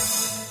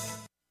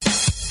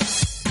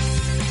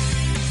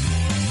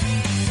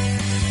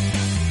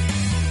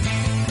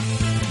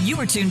 You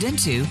are tuned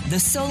into The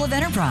Soul of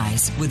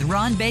Enterprise with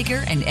Ron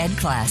Baker and Ed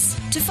Kless.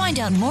 To find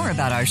out more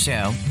about our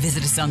show,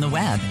 visit us on the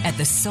web at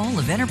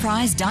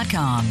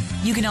thesoulofenterprise.com.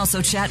 You can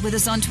also chat with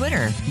us on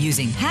Twitter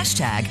using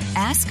hashtag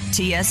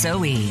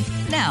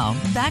AskTSOE. Now,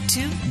 back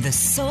to The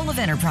Soul of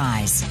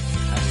Enterprise.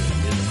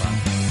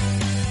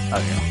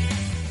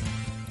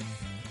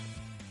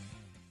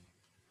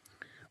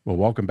 Well,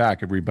 welcome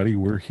back, everybody.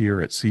 We're here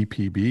at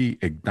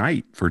CPB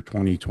Ignite for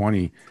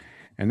 2020.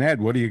 And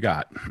Ed, what do you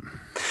got?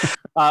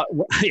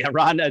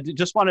 Ron,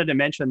 just wanted to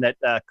mention that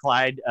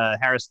Clyde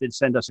Harris did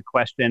send us a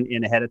question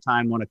in ahead of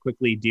time. Want to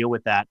quickly deal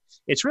with that.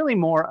 It's really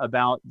more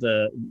about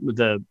the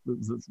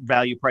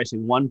value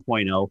pricing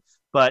 1.0,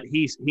 but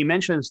he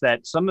mentions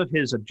that some of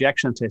his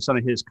objections to some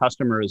of his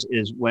customers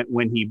is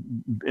when he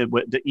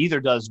either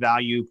does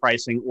value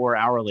pricing or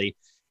hourly,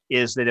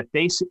 is that if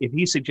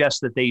he suggests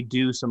that they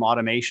do some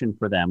automation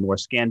for them or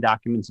scan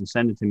documents and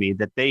send it to me,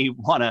 that they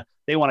want to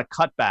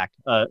cut back.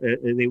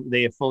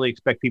 They fully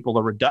expect people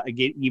to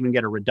even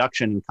get a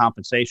reduction in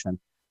compensation.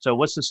 So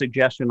what's the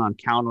suggestion on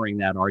countering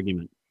that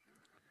argument?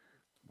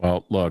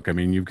 Well, look, I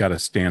mean, you've got to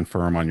stand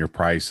firm on your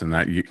price, and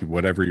that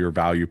whatever your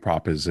value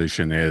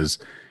proposition is,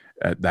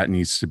 that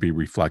needs to be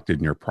reflected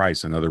in your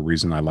price. Another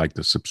reason I like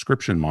the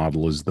subscription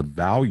model is the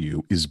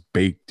value is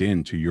baked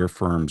into your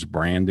firm's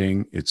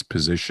branding, its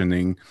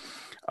positioning,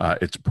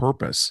 its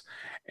purpose.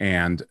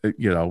 And,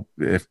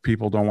 if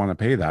people don't want to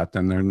pay that,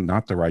 then they're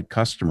not the right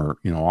customer.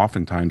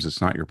 Oftentimes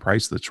it's not your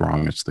price that's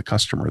wrong, it's the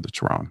customer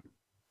that's wrong.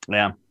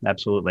 Yeah,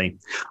 absolutely.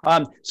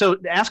 So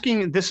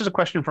this is a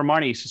question from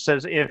Marnie. It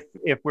says,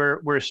 if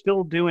we're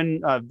still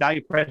doing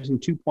value pricing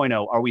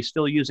 2.0, are we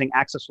still using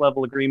access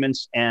level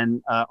agreements,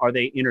 and are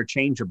they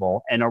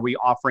interchangeable, and are we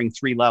offering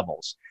 3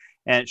 levels?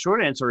 And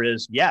short answer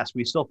is yes,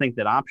 we still think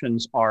that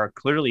options are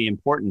clearly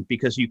important,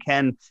 because you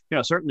can,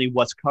 certainly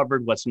what's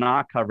covered, what's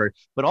not covered,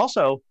 but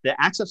also the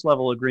access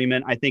level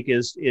agreement, I think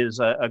is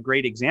a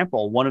great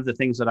example. One of the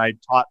things that I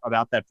taught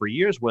about that for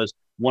years was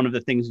one of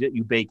the things that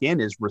you bake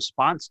in is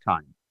response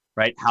time.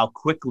 Right? How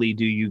quickly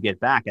do you get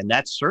back? And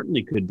that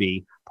certainly could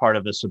be part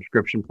of a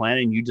subscription plan,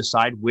 and you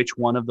decide which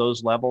one of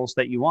those levels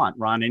that you want.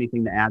 Ron,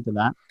 anything to add to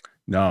that?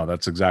 No,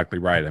 that's exactly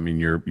right. I mean,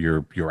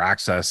 your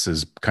access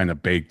is kind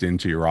of baked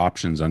into your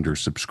options under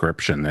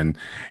subscription, and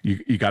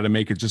you got to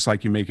make it just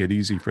like you make it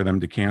easy for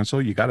them to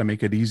cancel. You got to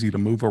make it easy to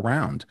move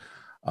around.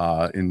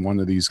 In one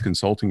of these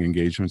consulting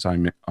engagements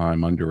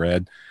I'm under,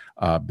 Ed,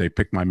 they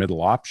pick my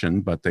middle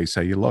option, but they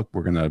say, look,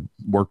 we're going to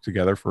work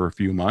together for a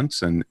few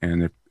months, and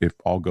if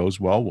all goes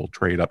well, we'll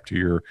trade up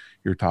to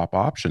your top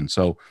option.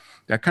 So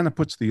that kind of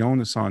puts the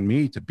onus on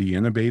me to be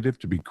innovative,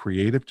 to be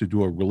creative, to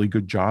do a really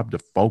good job, to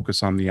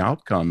focus on the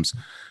outcomes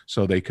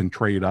so they can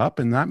trade up.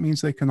 And that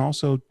means they can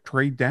also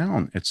trade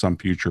down at some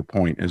future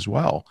point as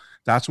well.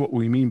 That's what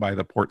we mean by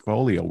the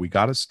portfolio. We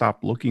got to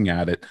stop looking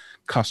at it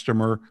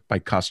customer by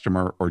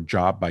customer or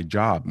job by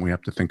job. And we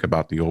have to think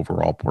about the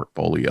overall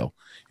portfolio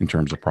in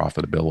terms of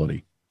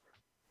profitability.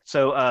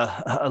 So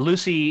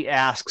Lucy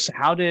asks,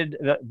 how did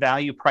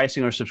value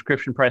pricing or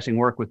subscription pricing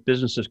work with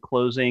businesses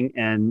closing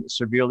and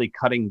severely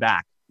cutting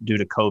back due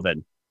to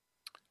COVID?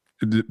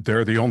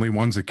 They're the only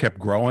ones that kept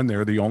growing.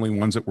 They're the only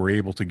ones that were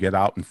able to get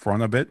out in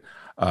front of it.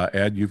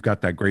 Ed, you've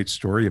got that great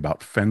story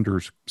about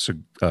Fender's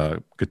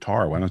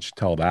guitar. Why don't you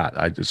tell that?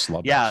 I just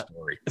love that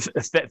story.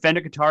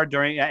 Fender guitar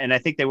and I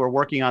think they were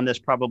working on this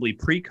probably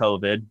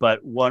pre-COVID,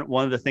 but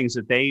one of the things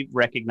that they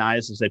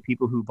recognized is that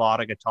people who bought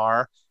a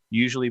guitar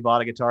usually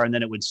bought a guitar and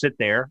then it would sit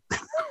there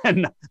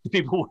and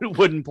people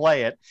wouldn't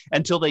play it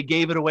until they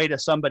gave it away to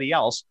somebody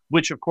else,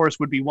 which of course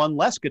would be one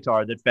less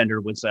guitar that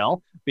Fender would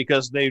sell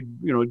because they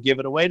give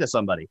it away to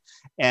somebody.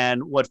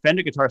 And what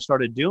Fender Guitar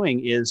started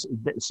doing is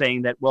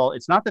saying that, well,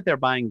 it's not that they're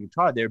buying a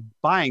guitar, they're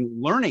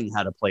learning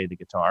how to play the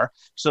guitar.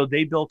 So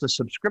they built a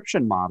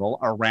subscription model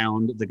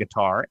around the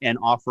guitar and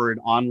offered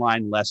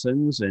online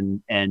lessons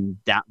and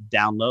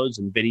downloads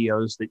and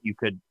videos that you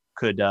could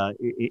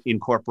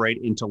incorporate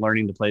into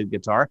learning to play the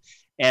guitar.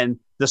 And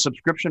the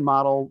subscription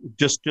model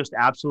just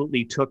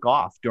absolutely took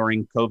off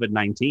during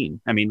COVID-19.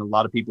 I mean, a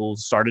lot of people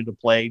started to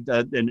play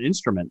an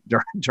instrument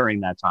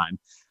during that time.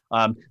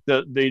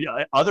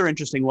 The other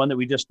interesting one that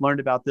we just learned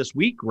about this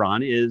week,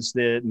 Ron, is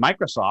the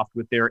Microsoft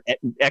with their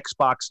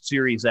Xbox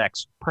Series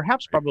X,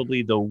 perhaps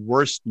probably the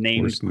worst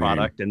named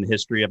product in the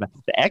history of it.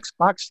 The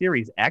Xbox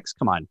Series X,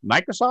 come on,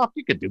 Microsoft,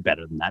 you could do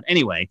better than that.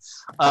 Anyway,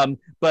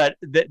 but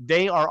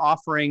they are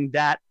offering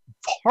that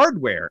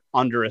hardware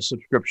under a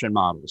subscription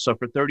model. So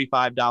for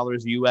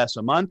 $35 US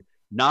a month,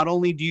 not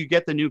only do you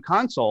get the new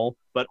console,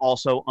 but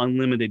also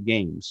unlimited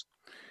games.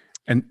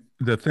 And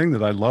the thing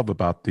that I love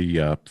about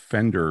the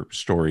Fender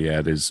story,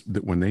 Ed, is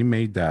that when they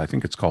made that, I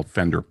think it's called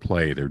Fender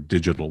Play, their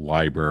digital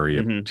library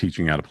of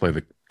teaching how to play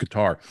the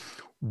guitar,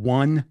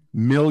 1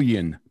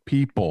 million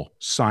people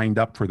signed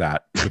up for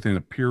that within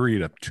a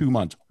period of 2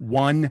 months.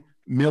 1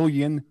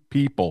 million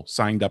people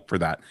signed up for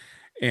that.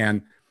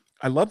 And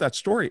I love that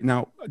story.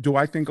 Now, do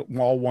I think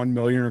all 1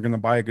 million are going to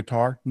buy a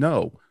guitar?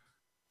 No.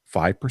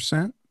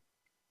 5%?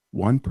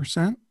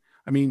 1%?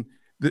 I mean,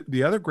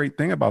 the other great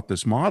thing about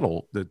this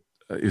model that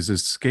is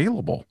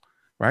scalable,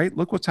 right?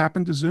 Look what's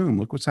happened to Zoom.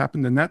 Look what's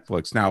happened to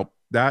Netflix. Now,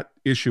 that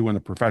issue in a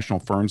professional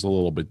firm is a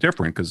little bit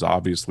different because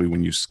obviously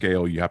when you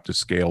scale, you have to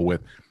scale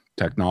with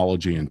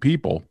technology and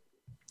people,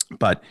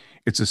 but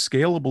it's as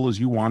scalable as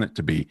you want it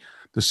to be.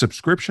 The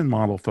subscription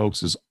model,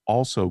 folks, is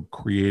also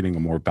creating a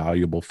more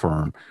valuable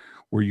firm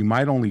where you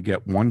might only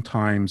get 1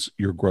 times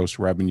your gross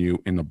revenue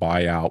in the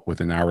buyout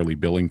with an hourly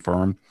billing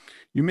firm.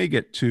 You may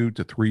get 2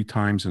 to 3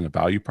 times in a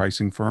value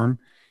pricing firm.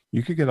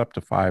 You could get up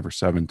to 5 or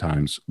 7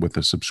 times with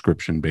a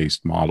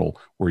subscription-based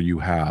model where you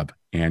have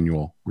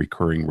annual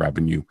recurring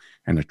revenue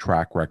and a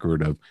track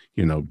record of,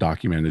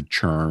 documented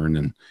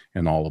churn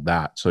and all of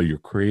that. So you're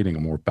creating a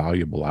more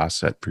valuable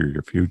asset for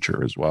your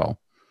future as well.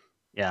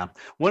 Yeah.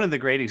 One of the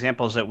great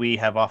examples that we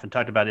have often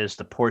talked about is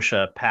the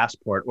Porsche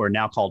Passport, or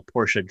now called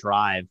Porsche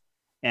Drive.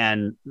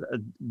 And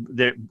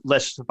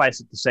let's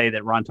suffice it to say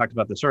that Ron talked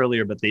about this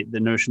earlier, but the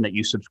notion that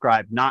you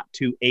subscribe not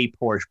to a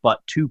Porsche, but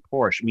to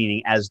Porsche,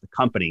 meaning as the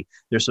company,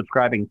 they're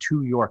subscribing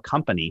to your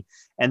company.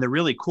 And the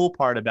really cool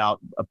part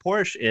about a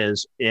Porsche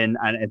is, and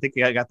I think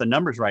I got the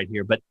numbers right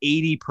here, but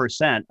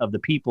 80% of the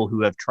people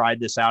who have tried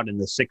this out in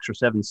the 6 or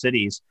 7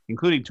 cities,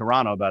 including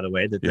Toronto, by the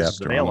way, that this is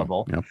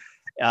available,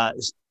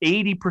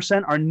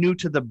 80% are new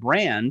to the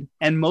brand,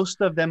 and most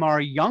of them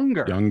are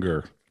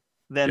younger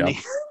than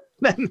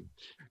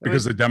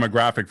because the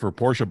demographic for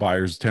Porsche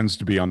buyers tends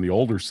to be on the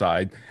older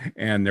side,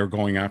 and they're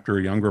going after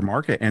a younger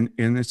market. And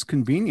it's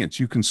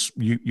convenience.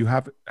 You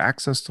have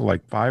access to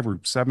like 5 or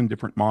 7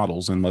 different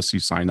models, unless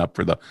you sign up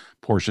for the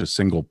Porsche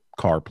single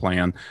car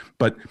plan.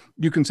 But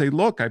you can say,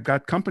 look, I've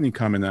got company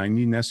coming and I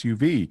need an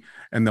SUV,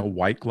 and they'll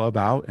white glove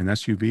out an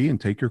SUV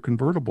and take your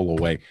convertible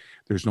away.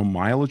 There's no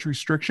mileage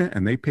restriction,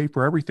 and they pay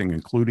for everything,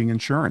 including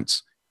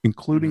insurance.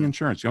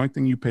 Insurance. The only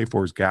thing you pay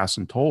for is gas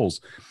and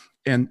tolls.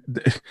 And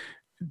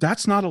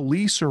that's not a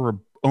lease or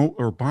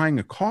buying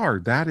a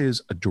car. That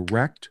is a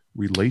direct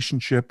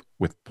relationship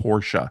with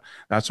Porsche.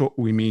 That's what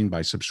we mean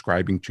by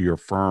subscribing to your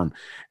firm.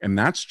 And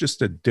that's just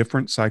a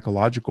different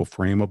psychological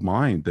frame of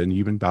mind than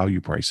even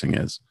value pricing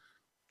is.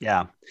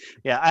 Yeah.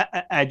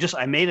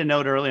 I made a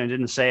note earlier and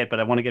didn't say it, but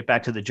I want to get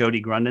back to the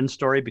Jody Grundon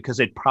story because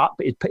it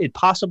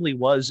possibly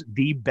was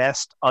the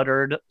best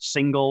uttered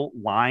single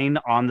line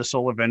on the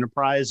Soul of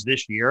Enterprise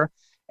this year.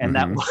 And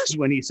that was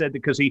when he said,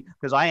 because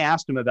I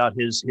asked him about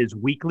his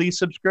weekly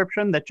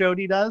subscription that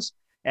Jody does.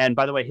 And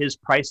by the way, his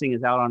pricing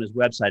is out on his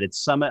website. It's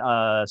Summit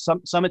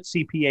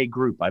CPA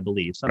Group, I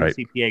believe,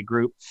 CPA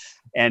Group.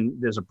 And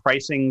there's a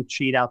pricing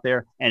sheet out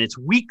there, and it's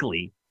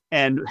weekly.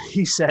 And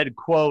he said,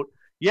 quote,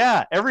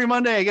 "Yeah, every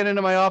Monday I get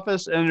into my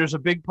office and there's a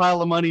big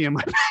pile of money in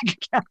my bank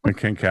account." I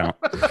can count.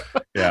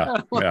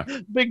 Yeah.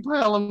 Big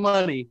pile of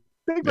money.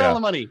 Pile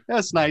of money.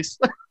 That's nice.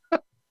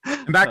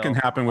 And that can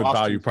happen with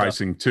value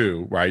pricing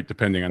too, right?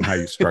 Depending on how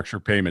you structure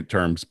payment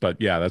terms. But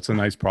yeah, that's a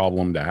nice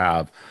problem to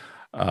have.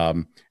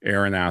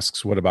 Aaron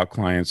asks, what about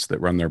clients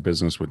that run their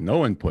business with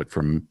no input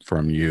from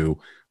you,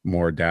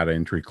 more data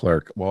entry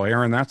clerk? Well,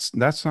 Aaron, that's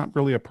not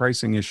really a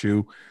pricing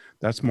issue.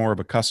 That's more of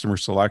a customer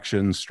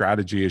selection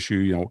strategy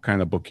issue. What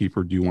kind of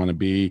bookkeeper do you want to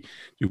be? Do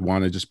you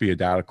want to just be a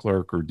data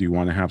clerk, or do you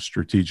want to have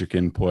strategic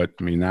input?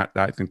 I mean,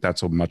 I think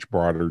that's a much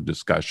broader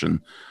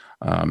discussion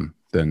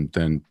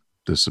than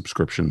the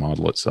subscription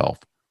model itself.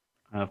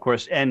 Of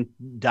course. And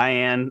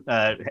Diane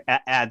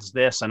adds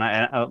this, and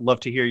I'd love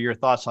to hear your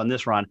thoughts on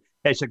this, Ron.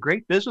 It's a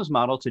great business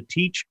model to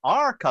teach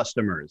our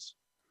customers.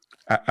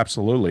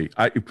 Absolutely.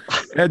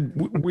 Ed,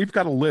 we've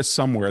got a list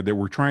somewhere that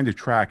we're trying to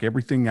track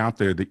everything out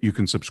there that you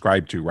can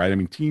subscribe to, right? I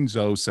mean, Teen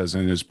Zoe says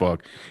in his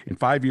book, in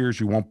 5 years,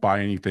 you won't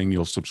buy anything.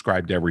 You'll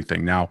subscribe to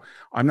everything. Now,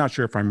 I'm not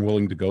sure if I'm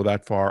willing to go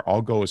that far.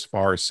 I'll go as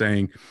far as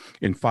saying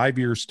in 5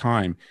 years'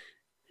 time,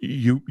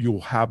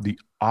 you'll have the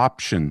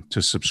option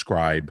to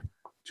subscribe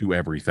to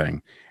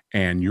everything.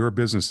 And your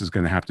business is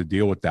going to have to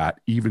deal with that,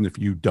 even if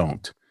you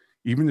don't.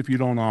 Even if you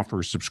don't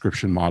offer a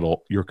subscription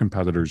model, your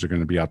competitors are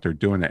going to be out there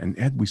doing it. And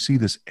Ed, we see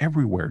this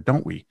everywhere,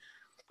 don't we?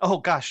 Oh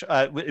gosh,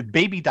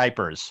 baby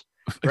diapers,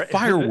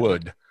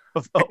 firewood,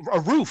 a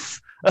roof,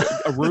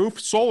 a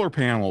roof, solar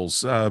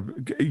panels.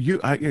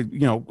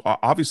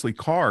 Obviously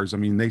cars. I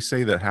mean, they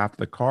say that half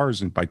the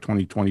cars by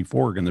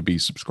 2024 are going to be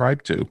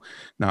subscribed to,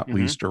 not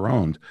leased or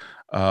owned.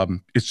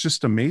 It's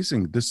just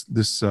amazing. This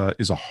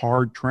is a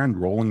hard trend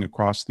rolling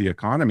across the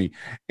economy,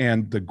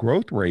 and the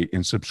growth rate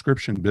in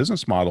subscription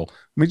business model.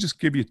 Let me just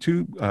give you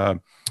two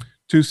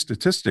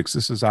statistics.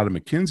 This is out of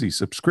McKinsey.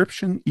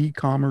 Subscription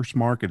e-commerce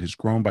market has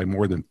grown by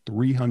more than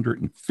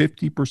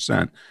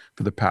 350%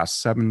 for the past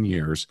 7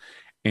 years,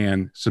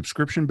 and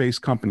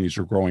subscription-based companies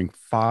are growing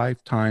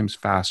 5 times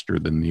faster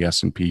than the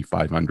S&P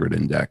 500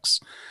 index.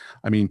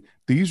 I mean,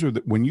 these are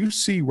when you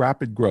see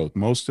rapid growth.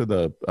 Most of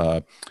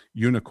the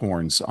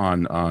unicorns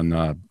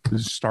on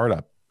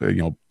startup,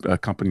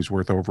 companies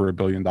worth over $1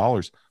 billion.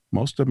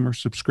 Most of them are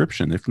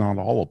subscription, if not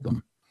all of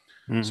them.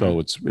 Mm-hmm. So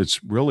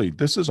it's really,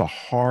 this is a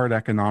hard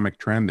economic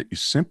trend that you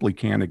simply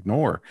can't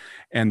ignore.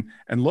 And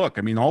look,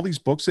 I mean, all these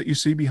books that you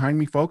see behind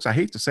me, folks, I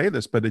hate to say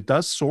this, but it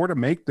does sort of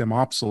make them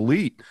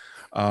obsolete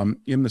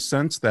in the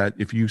sense that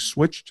if you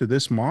switch to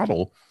this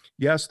model,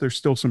 yes, there's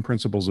still some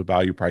principles of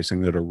value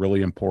pricing that are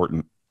really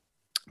important.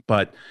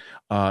 But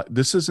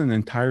this is an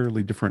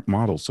entirely different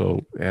model.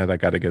 So, Ed, I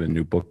got to get a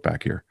new book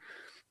back here.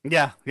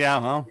 Yeah.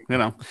 Well,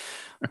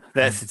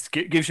 that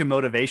gives you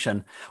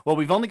motivation. Well,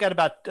 we've only got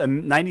about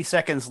 90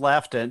 seconds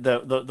left. And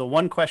the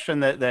one question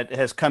that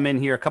has come in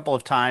here a couple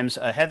of times,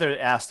 Heather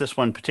asked this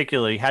one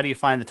particularly: how do you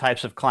find the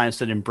types of clients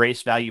that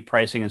embrace value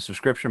pricing and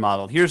subscription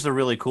model? Here's the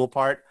really cool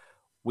part: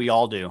 we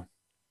all do.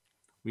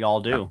 We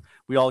all do. Yeah.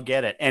 We all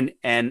get it.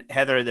 And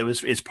Heather,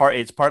 it's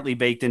partly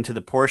baked into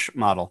the Porsche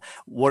model.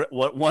 What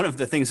one of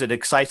the things that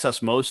excites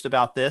us most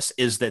about this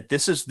is that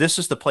this is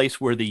the place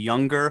where the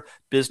younger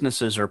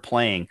businesses are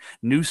playing.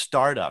 New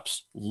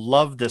startups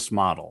love this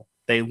model.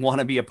 They want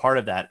to be a part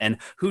of that. And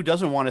who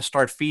doesn't want to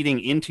start feeding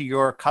into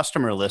your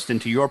customer list,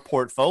 into your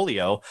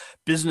portfolio,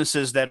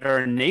 businesses that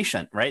are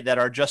nascent, right? That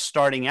are just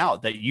starting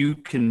out, that you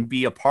can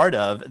be a part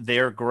of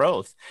their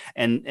growth.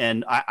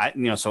 And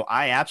so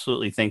I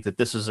absolutely think that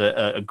this is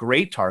a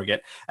great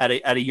target at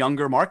a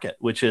younger market,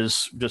 which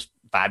is just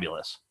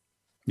fabulous.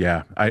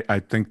 Yeah, I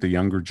think the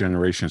younger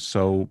generation is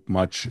so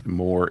much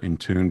more in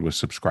tune with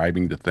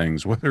subscribing to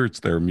things, whether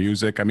it's their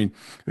music. I mean,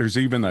 there's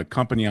even a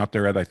company out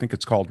there, I think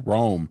it's called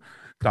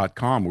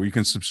Rome.com, where you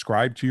can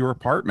subscribe to your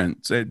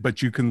apartment,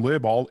 but you can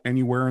live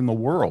anywhere in the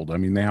world. I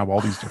mean, they have all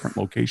these different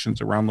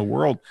locations around the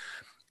world.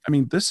 I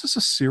mean, this is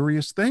a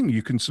serious thing.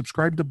 You can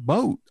subscribe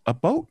to a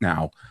boat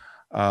now.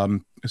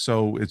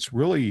 So it's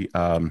really,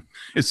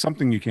 it's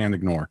something you can't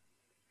ignore.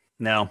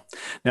 No.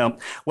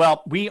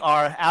 Well, we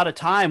are out of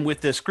time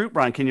with this group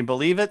run. Can you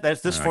believe it?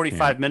 This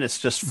 45 minutes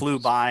just flew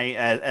by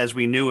as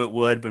we knew it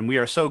would. But we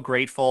are so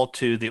grateful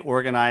to the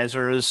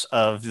organizers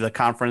of the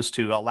conference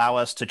to allow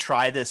us to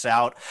try this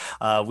out.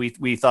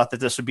 We thought that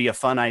this would be a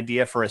fun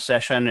idea for a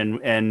session,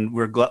 and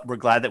we're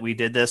glad that we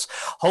did this.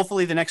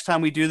 Hopefully, the next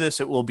time we do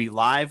this, it will be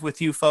live with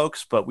you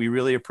folks. But we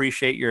really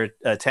appreciate your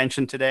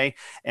attention today.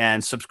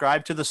 And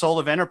subscribe to the Soul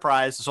of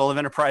Enterprise,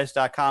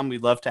 soulofenterprise.com.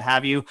 We'd love to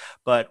have you.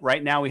 But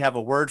right now, we have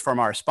a word from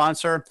our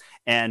sponsor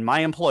and my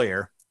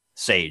employer,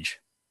 Sage.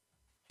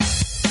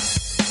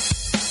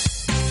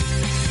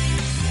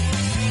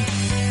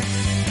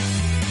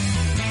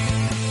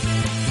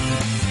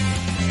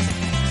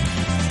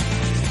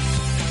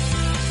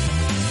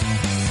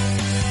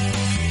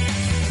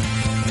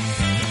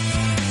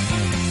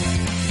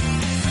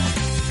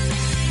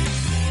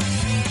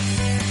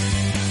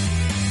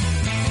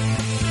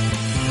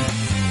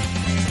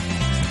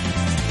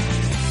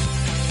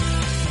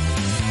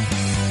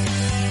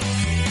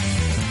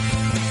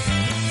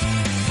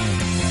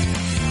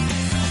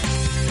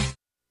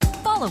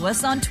 Follow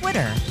us on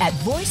Twitter at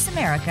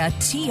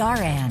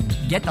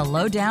VoiceAmericaTRN. Get the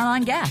lowdown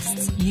on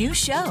guests, new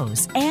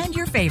shows, and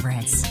your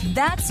favorites.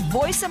 That's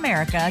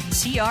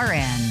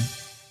VoiceAmericaTRN.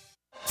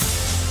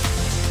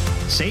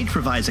 Sage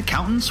provides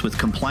accountants with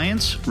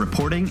compliance,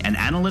 reporting, and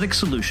analytic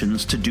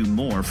solutions to do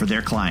more for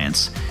their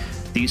clients.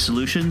 These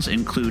solutions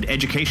include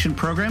education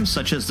programs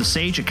such as the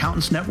Sage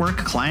Accountants Network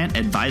Client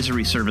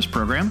Advisory Service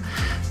Program.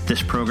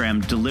 This program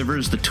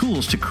delivers the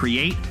tools to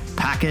create,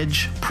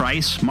 package,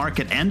 price,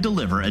 market, and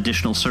deliver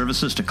additional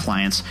services to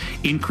clients,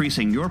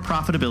 increasing your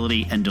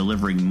profitability and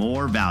delivering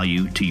more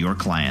value to your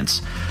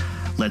clients.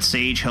 Let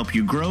Sage help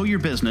you grow your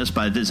business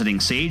by visiting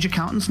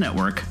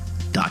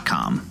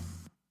SageAccountantsNetwork.com.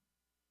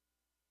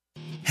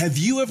 Have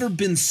you ever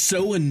been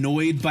so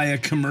annoyed by a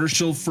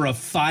commercial for a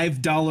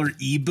 $5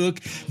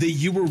 ebook that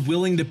you were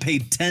willing to pay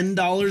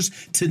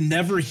 $10 to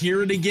never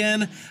hear it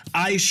again?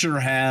 I sure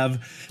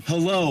have.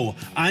 Hello,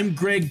 I'm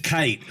Greg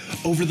Kite.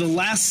 Over the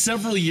last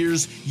several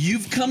years,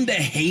 you've come to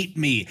hate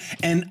me,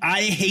 and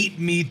I hate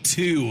me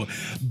too.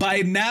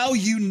 By now,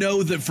 you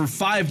know that for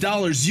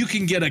 $5, you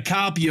can get a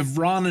copy of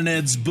Ron and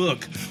Ed's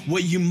book.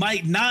 What you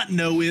might not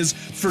know is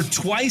for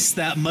twice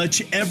that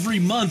much every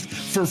month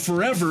for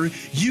forever,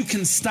 you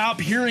can stop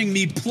hearing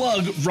me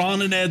plug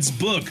Ron and Ed's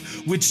book,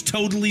 which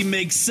totally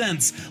makes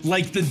sense,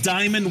 like the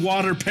Diamond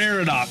Water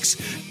Paradox.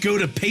 Go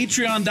to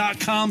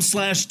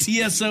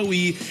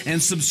patreon.com/TSOE and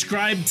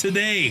subscribe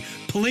today.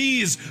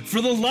 Please,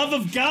 for the love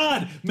of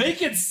God,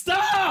 make it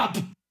stop!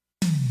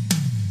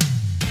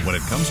 When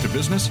it comes to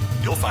business,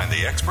 you'll find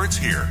the experts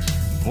here.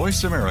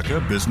 Voice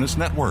America Business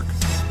Network.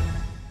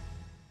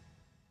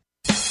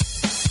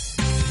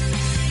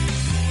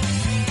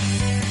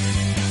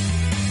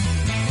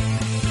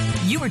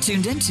 You are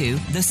tuned into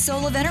The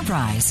Soul of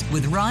Enterprise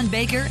with Ron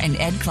Baker and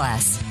Ed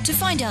Kless. To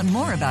find out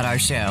more about our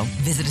show,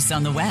 visit us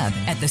on the web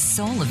at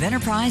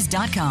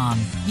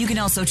thesoulofenterprise.com. You can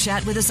also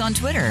chat with us on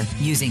Twitter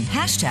using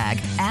hashtag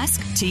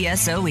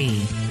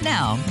AskTSOE.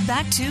 Now,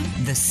 back to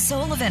The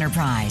Soul of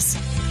Enterprise.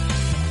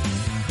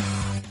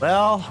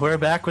 Well, we're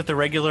back with the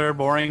regular,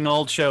 boring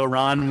old show,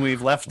 Ron.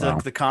 We've left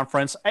the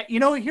conference.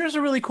 Here's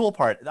a really cool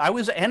part. I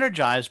was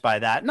energized by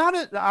that.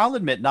 I'll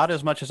admit, not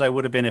as much as I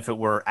would have been if it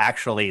were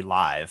actually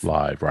live.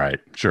 Live, right?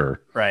 Sure.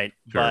 Right.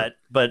 Sure.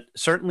 But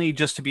certainly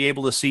just to be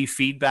able to see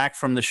feedback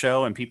from the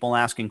show and people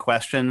asking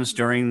questions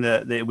during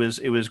it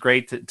was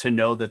great to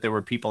know that there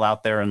were people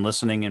out there and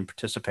listening and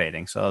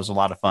participating. So it was a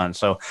lot of fun.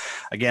 So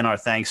again, our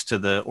thanks to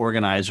the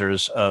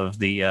organizers of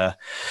the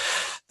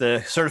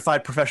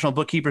Certified Professional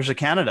Bookkeepers of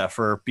Canada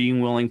for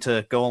being willing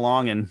to go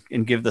along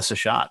and give this a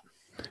shot.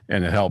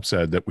 And it helps,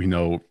 Ed, that we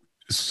know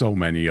so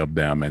many of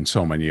them, and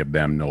so many of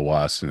them know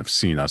us and have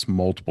seen us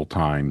multiple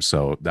times.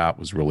 So that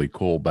was really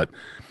cool. But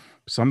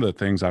some of the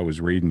things I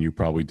was reading, you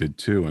probably did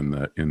too, in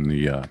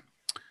the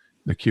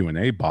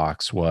Q&A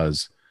box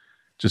was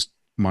just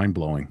mind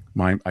blowing.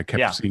 I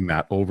kept seeing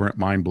that over.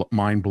 Mind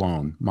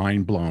blown.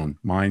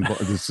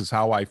 This is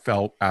how I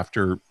felt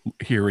after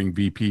hearing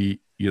VP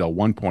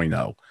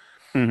 1.0.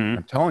 Mm-hmm.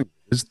 I'm telling you,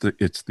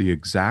 it's the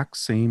exact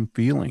same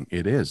feeling.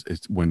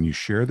 It's when you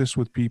share this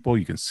with people,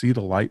 you can see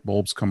the light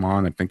bulbs come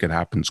on. I think it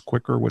happens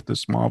quicker with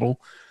this model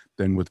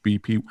than with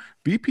VP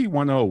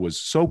 1.0 was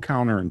so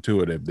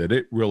counterintuitive that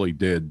it really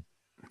did.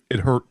 It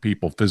hurt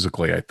people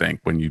physically, I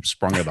think, when you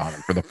sprung it on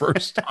them for the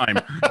first time.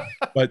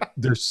 But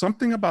there's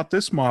something about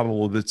this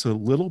model that's a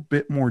little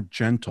bit more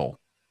gentle.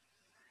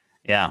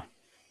 Yeah.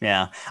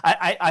 Yeah.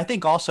 I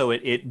think also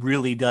it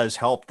really does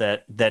help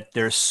that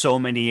there's so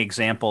many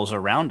examples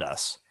around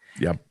us.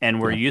 Yep. And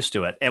we're used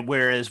to it. And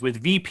whereas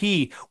with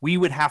VP, we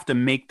would have to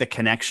make the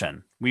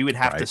connection. We would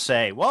have to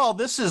say, well,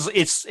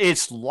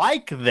 it's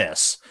like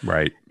this.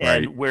 Right.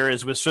 And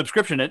whereas with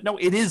subscription,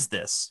 it is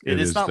this. It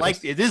is not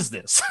like it is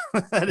this.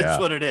 That is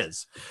what it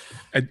is.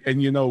 And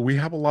we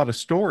have a lot of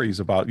stories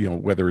about,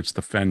 whether it's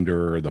the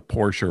Fender or the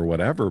Porsche or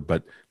whatever,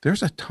 but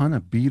there's a ton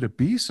of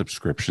B2B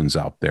subscriptions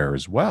out there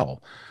as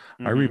well.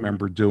 Mm-hmm. I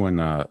remember doing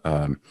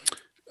the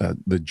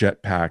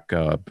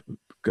Jetpack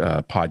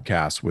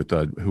podcast with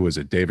who is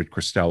it, David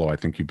Costello. I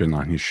think you've been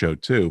on his show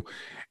too,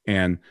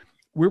 and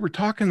we were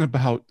talking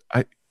about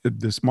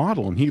this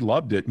model, and he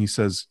loved it. And he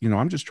says,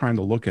 I'm just trying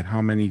to look at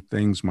how many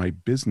things my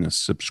business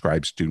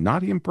subscribes to,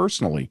 not him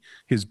personally,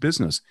 his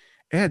business.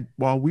 Ed,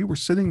 while we were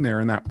sitting there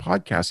in that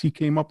podcast, he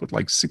came up with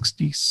like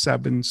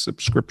 67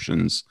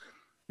 subscriptions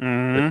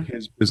that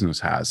his business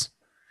has.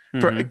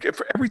 For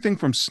everything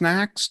from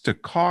snacks to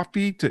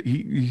coffee to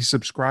he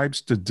subscribes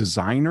to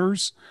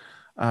designers,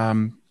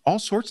 all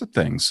sorts of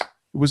things.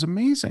 It was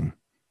amazing.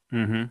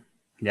 Mm-hmm.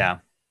 Yeah,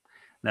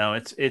 no,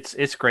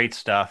 it's great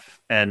stuff.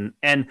 And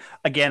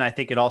again, I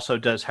think it also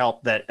does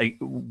help that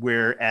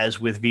whereas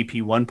with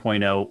VP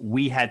 1.0,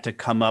 we had to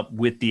come up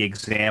with the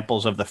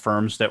examples of the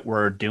firms that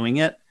were doing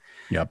it.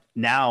 Yep.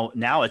 Now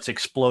it's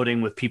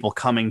exploding with people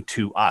coming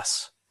to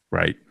us.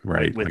 Right.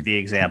 With the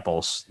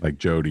examples like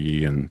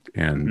Jody and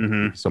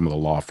some of the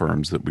law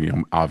firms that we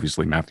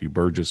obviously Matthew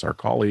Burgess, our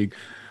colleague,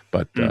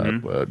 but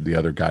the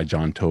other guy,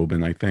 John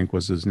Tobin, I think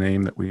was his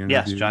name that we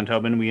interviewed. Yes, John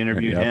Tobin. We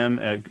interviewed him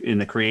in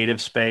the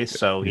creative space.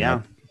 So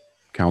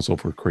Council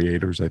for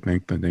Creators, I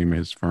think the name of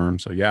his firm.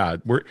 So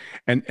we're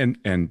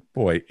and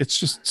boy, it's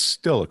just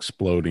still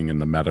exploding in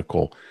the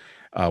medical.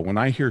 When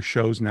I hear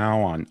shows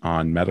now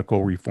on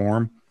medical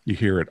reform, you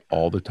hear it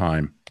all the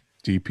time.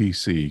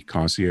 DPC,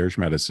 concierge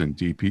medicine,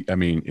 I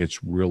mean,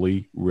 it's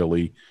really,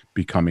 really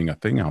becoming a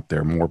thing out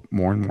there. More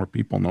and more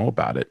people know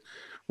about it.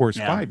 Whereas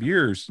 5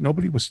 years,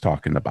 nobody was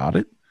talking about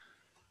it.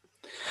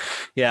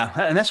 Yeah,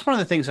 and that's one of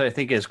the things that I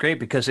think is great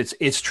because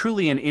it's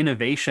truly an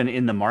innovation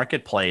in the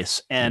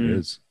marketplace.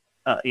 And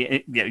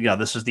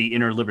this is the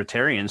inner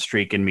libertarian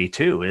streak in me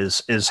too.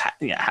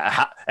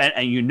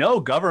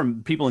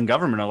 Government people in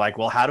government are like,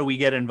 well, how do we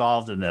get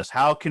involved in this?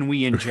 How can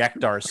we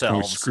inject ourselves? Can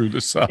we screw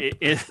this up?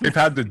 They've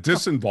had to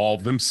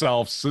disinvolve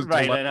themselves.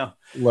 Right, I know.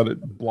 Let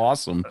it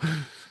blossom.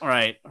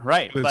 Right.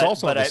 But it's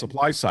also the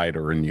supply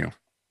sider in you.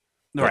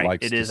 Right.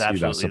 It is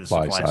absolutely the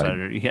supply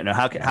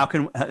side. How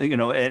can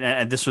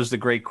and this was the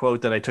great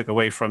quote that I took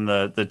away from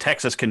the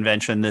Texas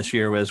convention this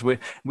year was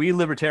we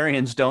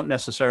libertarians don't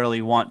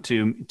necessarily want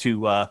to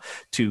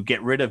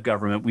get rid of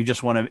government. We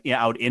just want to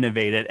out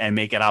innovate it and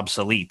make it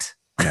obsolete.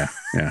 Yeah.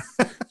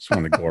 Just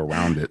want to go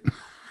around it.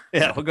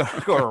 Yeah, we'll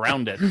go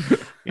around it,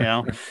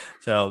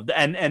 So,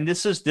 and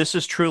this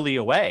is truly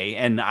a way.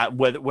 And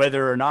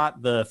whether or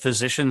not the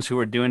physicians who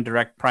are doing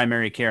direct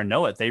primary care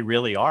know it, they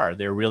really are.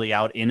 They're really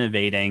out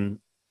innovating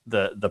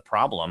the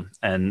problem.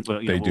 And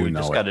they do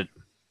know it.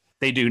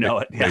 They do know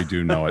it. Yeah. They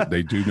do know it.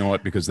 They do know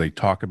it because they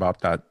talk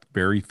about that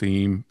very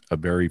theme, a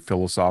very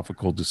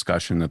philosophical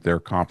discussion at their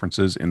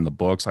conferences in the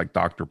books, like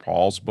Dr.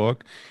 Paul's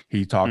book.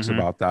 He talks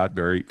about that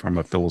very from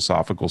a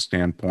philosophical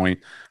standpoint,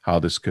 how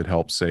this could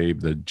help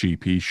save the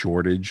GP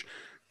shortage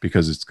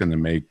because it's going to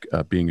make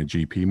being a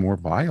GP more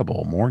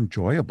viable, more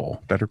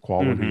enjoyable, better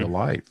quality of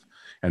life.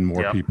 And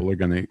more people are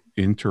going to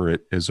enter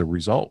it as a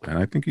result. And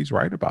I think he's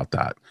right about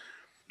that.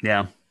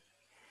 Yeah,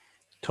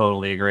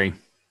 totally agree.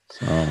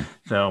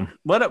 So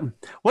what are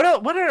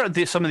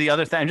some of the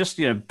other things? Just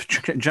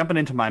jumping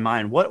into my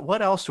mind,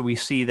 what else do we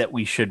see that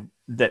we should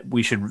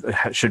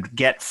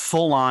get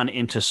full on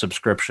into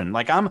subscription?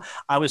 Like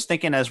I was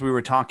thinking as we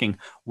were talking,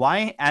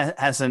 why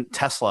hasn't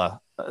Tesla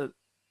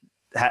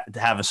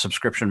have a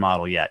subscription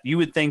model yet? You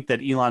would think that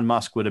Elon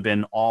Musk would have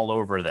been all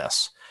over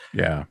this.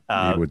 Yeah,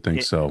 you would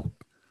think so.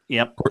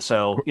 Yep.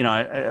 So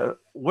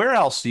where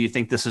else do you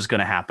think this is going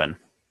to happen?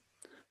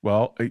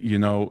 Well,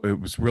 it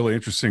was really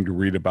interesting to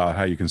read about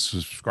how you can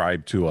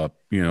subscribe to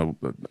an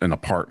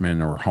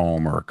apartment or a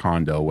home or a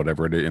condo,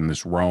 whatever it is, in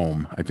this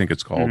Rome. I think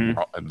it's called,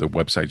 the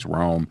website's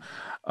Rome.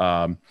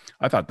 I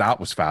thought that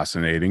was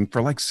fascinating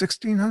for like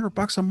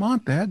 $1,600 a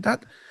month.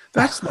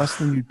 That's less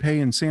than you'd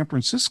pay in San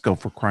Francisco,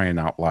 for crying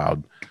out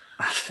loud.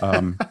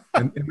 And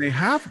they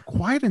have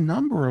quite a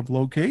number of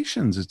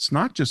locations. It's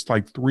not just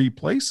like 3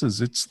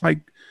 places. It's like,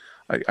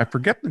 I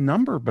forget the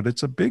number, but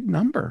it's a big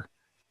number.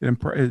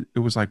 It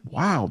was like,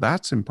 wow,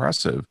 that's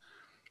impressive.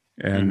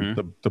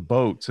 And the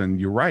boats,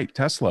 and you're right,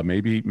 Tesla,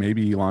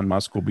 maybe Elon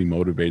Musk will be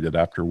motivated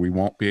after we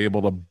won't be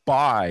able to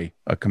buy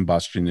a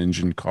combustion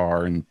engine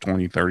car in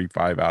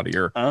 2035 out of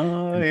here.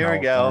 Oh, here we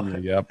go.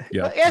 Yep.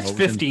 It's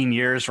 15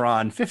 years,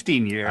 Ron.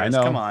 15 years. I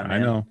know. Come on,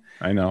 man.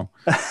 I know.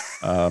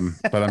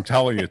 But I'm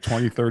telling you,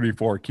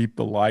 2034, keep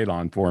the light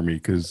on for me,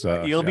 because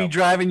you'll be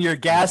driving your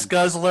gas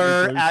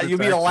guzzler. You'll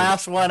be the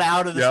last one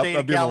out of the state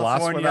of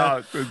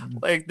California,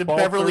 like the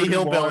Beverly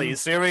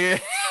Hillbillies. Here we go.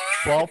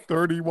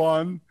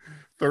 1231.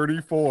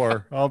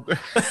 34. I'm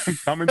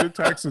coming to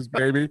Texas,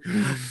 baby.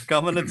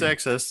 Coming to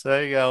Texas.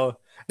 There you go.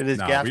 It is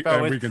gas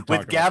power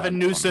with Gavin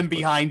Newsom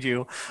behind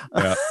you.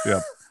 Yeah.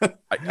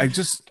 I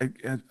just,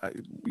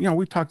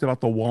 we've talked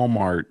about the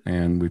Walmart,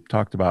 and we've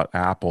talked about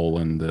Apple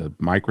and the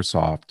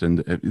Microsoft,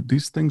 and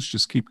these things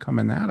just keep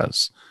coming at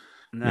us.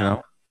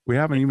 No. We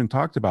haven't even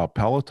talked about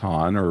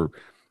Peloton or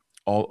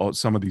all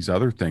some of these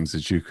other things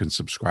that you can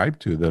subscribe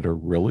to that are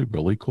really,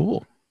 really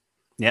cool.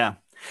 Yeah.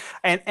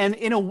 And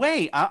in a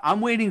way, I'm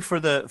waiting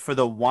for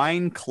the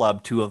wine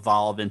club to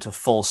evolve into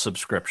full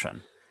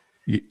subscription.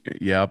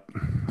 Yep.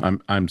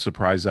 I'm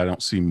surprised I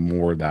don't see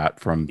more of that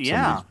from some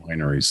of these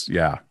wineries.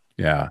 Yeah.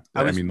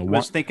 I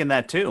was thinking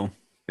that too.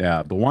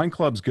 Yeah, the wine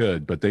club's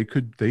good, but they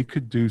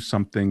could do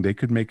something. They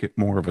could make it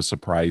more of a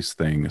surprise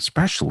thing,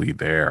 especially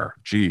there.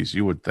 Geez,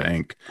 you would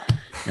think,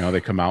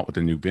 they come out with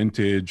a new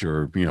vintage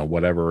or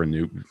whatever,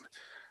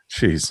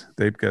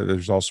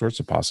 there's all sorts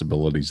of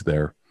possibilities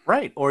there.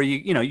 Right. Or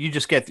you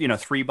just get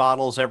 3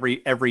 bottles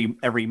every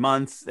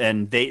month,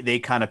 and they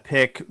kind of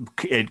pick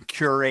and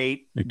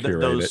curate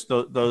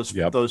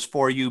those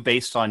for you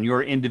based on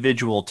your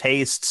individual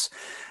tastes.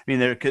 I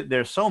mean,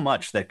 there's so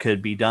much that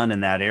could be done in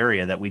that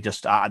area that we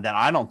just that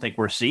I don't think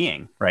we're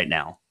seeing right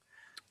now,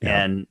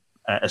 and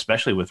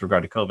especially with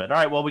regard to COVID. All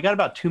right. Well, we got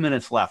about 2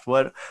 minutes left.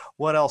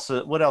 What else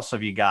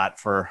have you got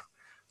for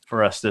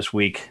us this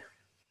week?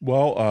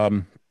 Well,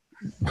 I'm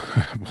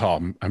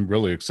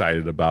really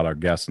excited about our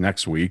guest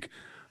next week.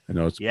 I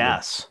know it's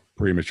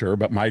premature,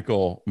 but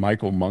Michael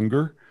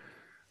Munger,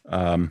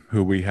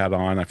 who we had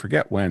on, I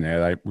forget when,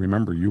 Ed. I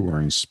remember you were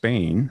in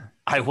Spain.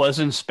 I was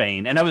in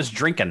Spain, and I was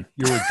drinking.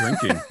 You were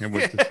drinking. It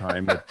was the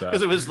time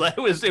because it was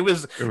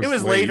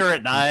later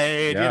at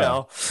night.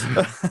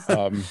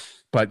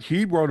 But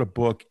he wrote a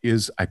book.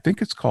 I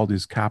think it's called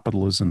 "Is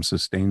Capitalism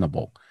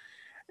Sustainable?"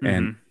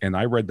 And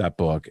I read that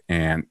book,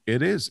 and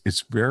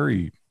it's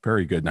very,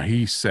 very good. Now,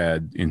 he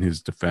said in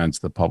his defense,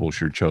 the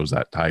publisher chose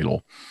that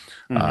title.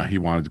 He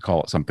wanted to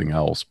call it something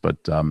else,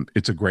 but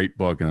it's a great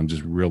book, and I'm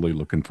just really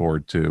looking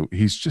forward to.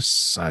 He's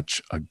just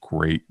such a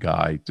great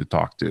guy to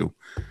talk to.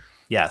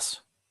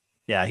 Yes.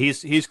 Yeah,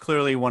 he's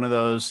clearly one of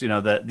those,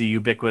 the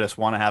ubiquitous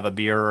want to have a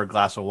beer or a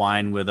glass of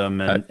wine with him,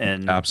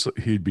 and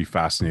absolutely, he'd be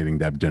fascinating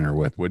to have dinner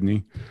with, wouldn't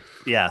he?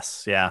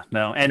 Yes, yeah,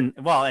 no, and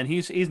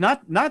he's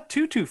not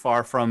too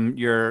far from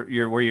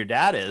your where your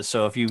dad is.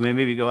 So if you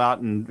maybe go out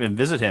and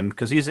visit him,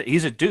 because he's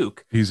a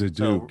Duke. He's a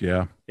Duke,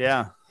 so,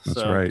 yeah. That's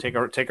so right.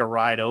 Take a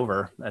ride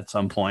over at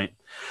some point.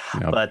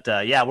 Yep. But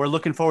we're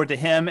looking forward to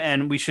him,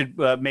 and we should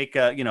make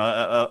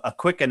a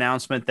quick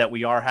announcement that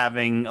we are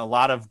having a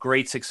lot of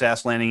great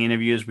success landing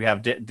interviews. We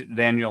have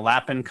Daniel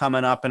Lappin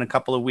coming up in a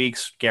couple of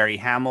weeks, Gary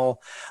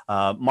Hamill,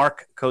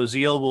 Mark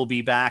Koziel will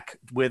be back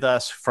with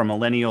us from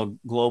Millennial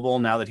Global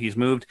now that he's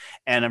moved,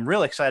 and I'm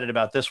real excited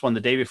about this one. The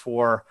day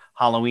before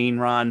Halloween,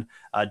 Ron,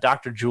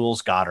 Dr.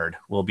 Jules Goddard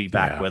will be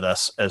back with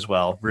us as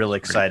well. Real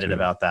excited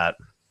about that.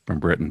 From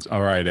Britain.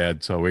 All right,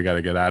 Ed. So we got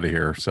to get out of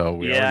here. So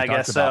we already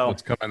talked about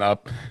what's coming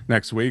up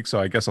next week. So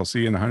I guess I'll see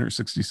you in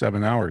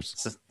 167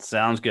 hours.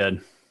 Sounds good.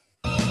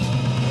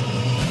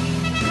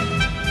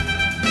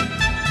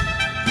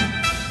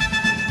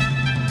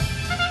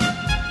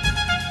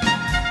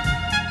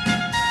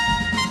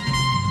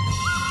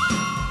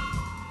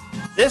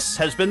 This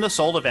has been the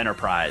Soul of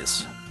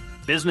Enterprise,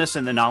 Business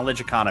in the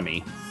Knowledge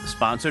Economy,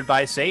 sponsored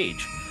by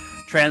Sage,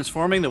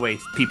 transforming the way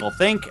people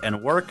think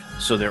and work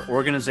so their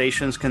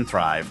organizations can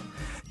thrive.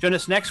 Join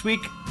us next week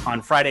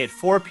on Friday at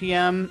 4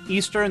 p.m.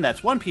 Eastern.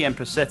 That's 1 p.m.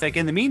 Pacific.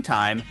 In the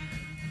meantime,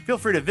 feel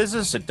free to visit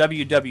us at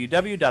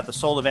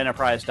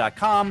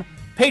www.thesoulofenterprise.com,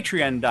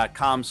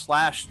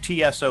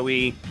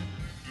 patreon.com/TSOE,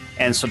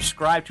 and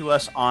subscribe to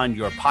us on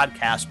your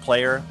podcast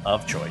player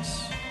of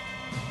choice.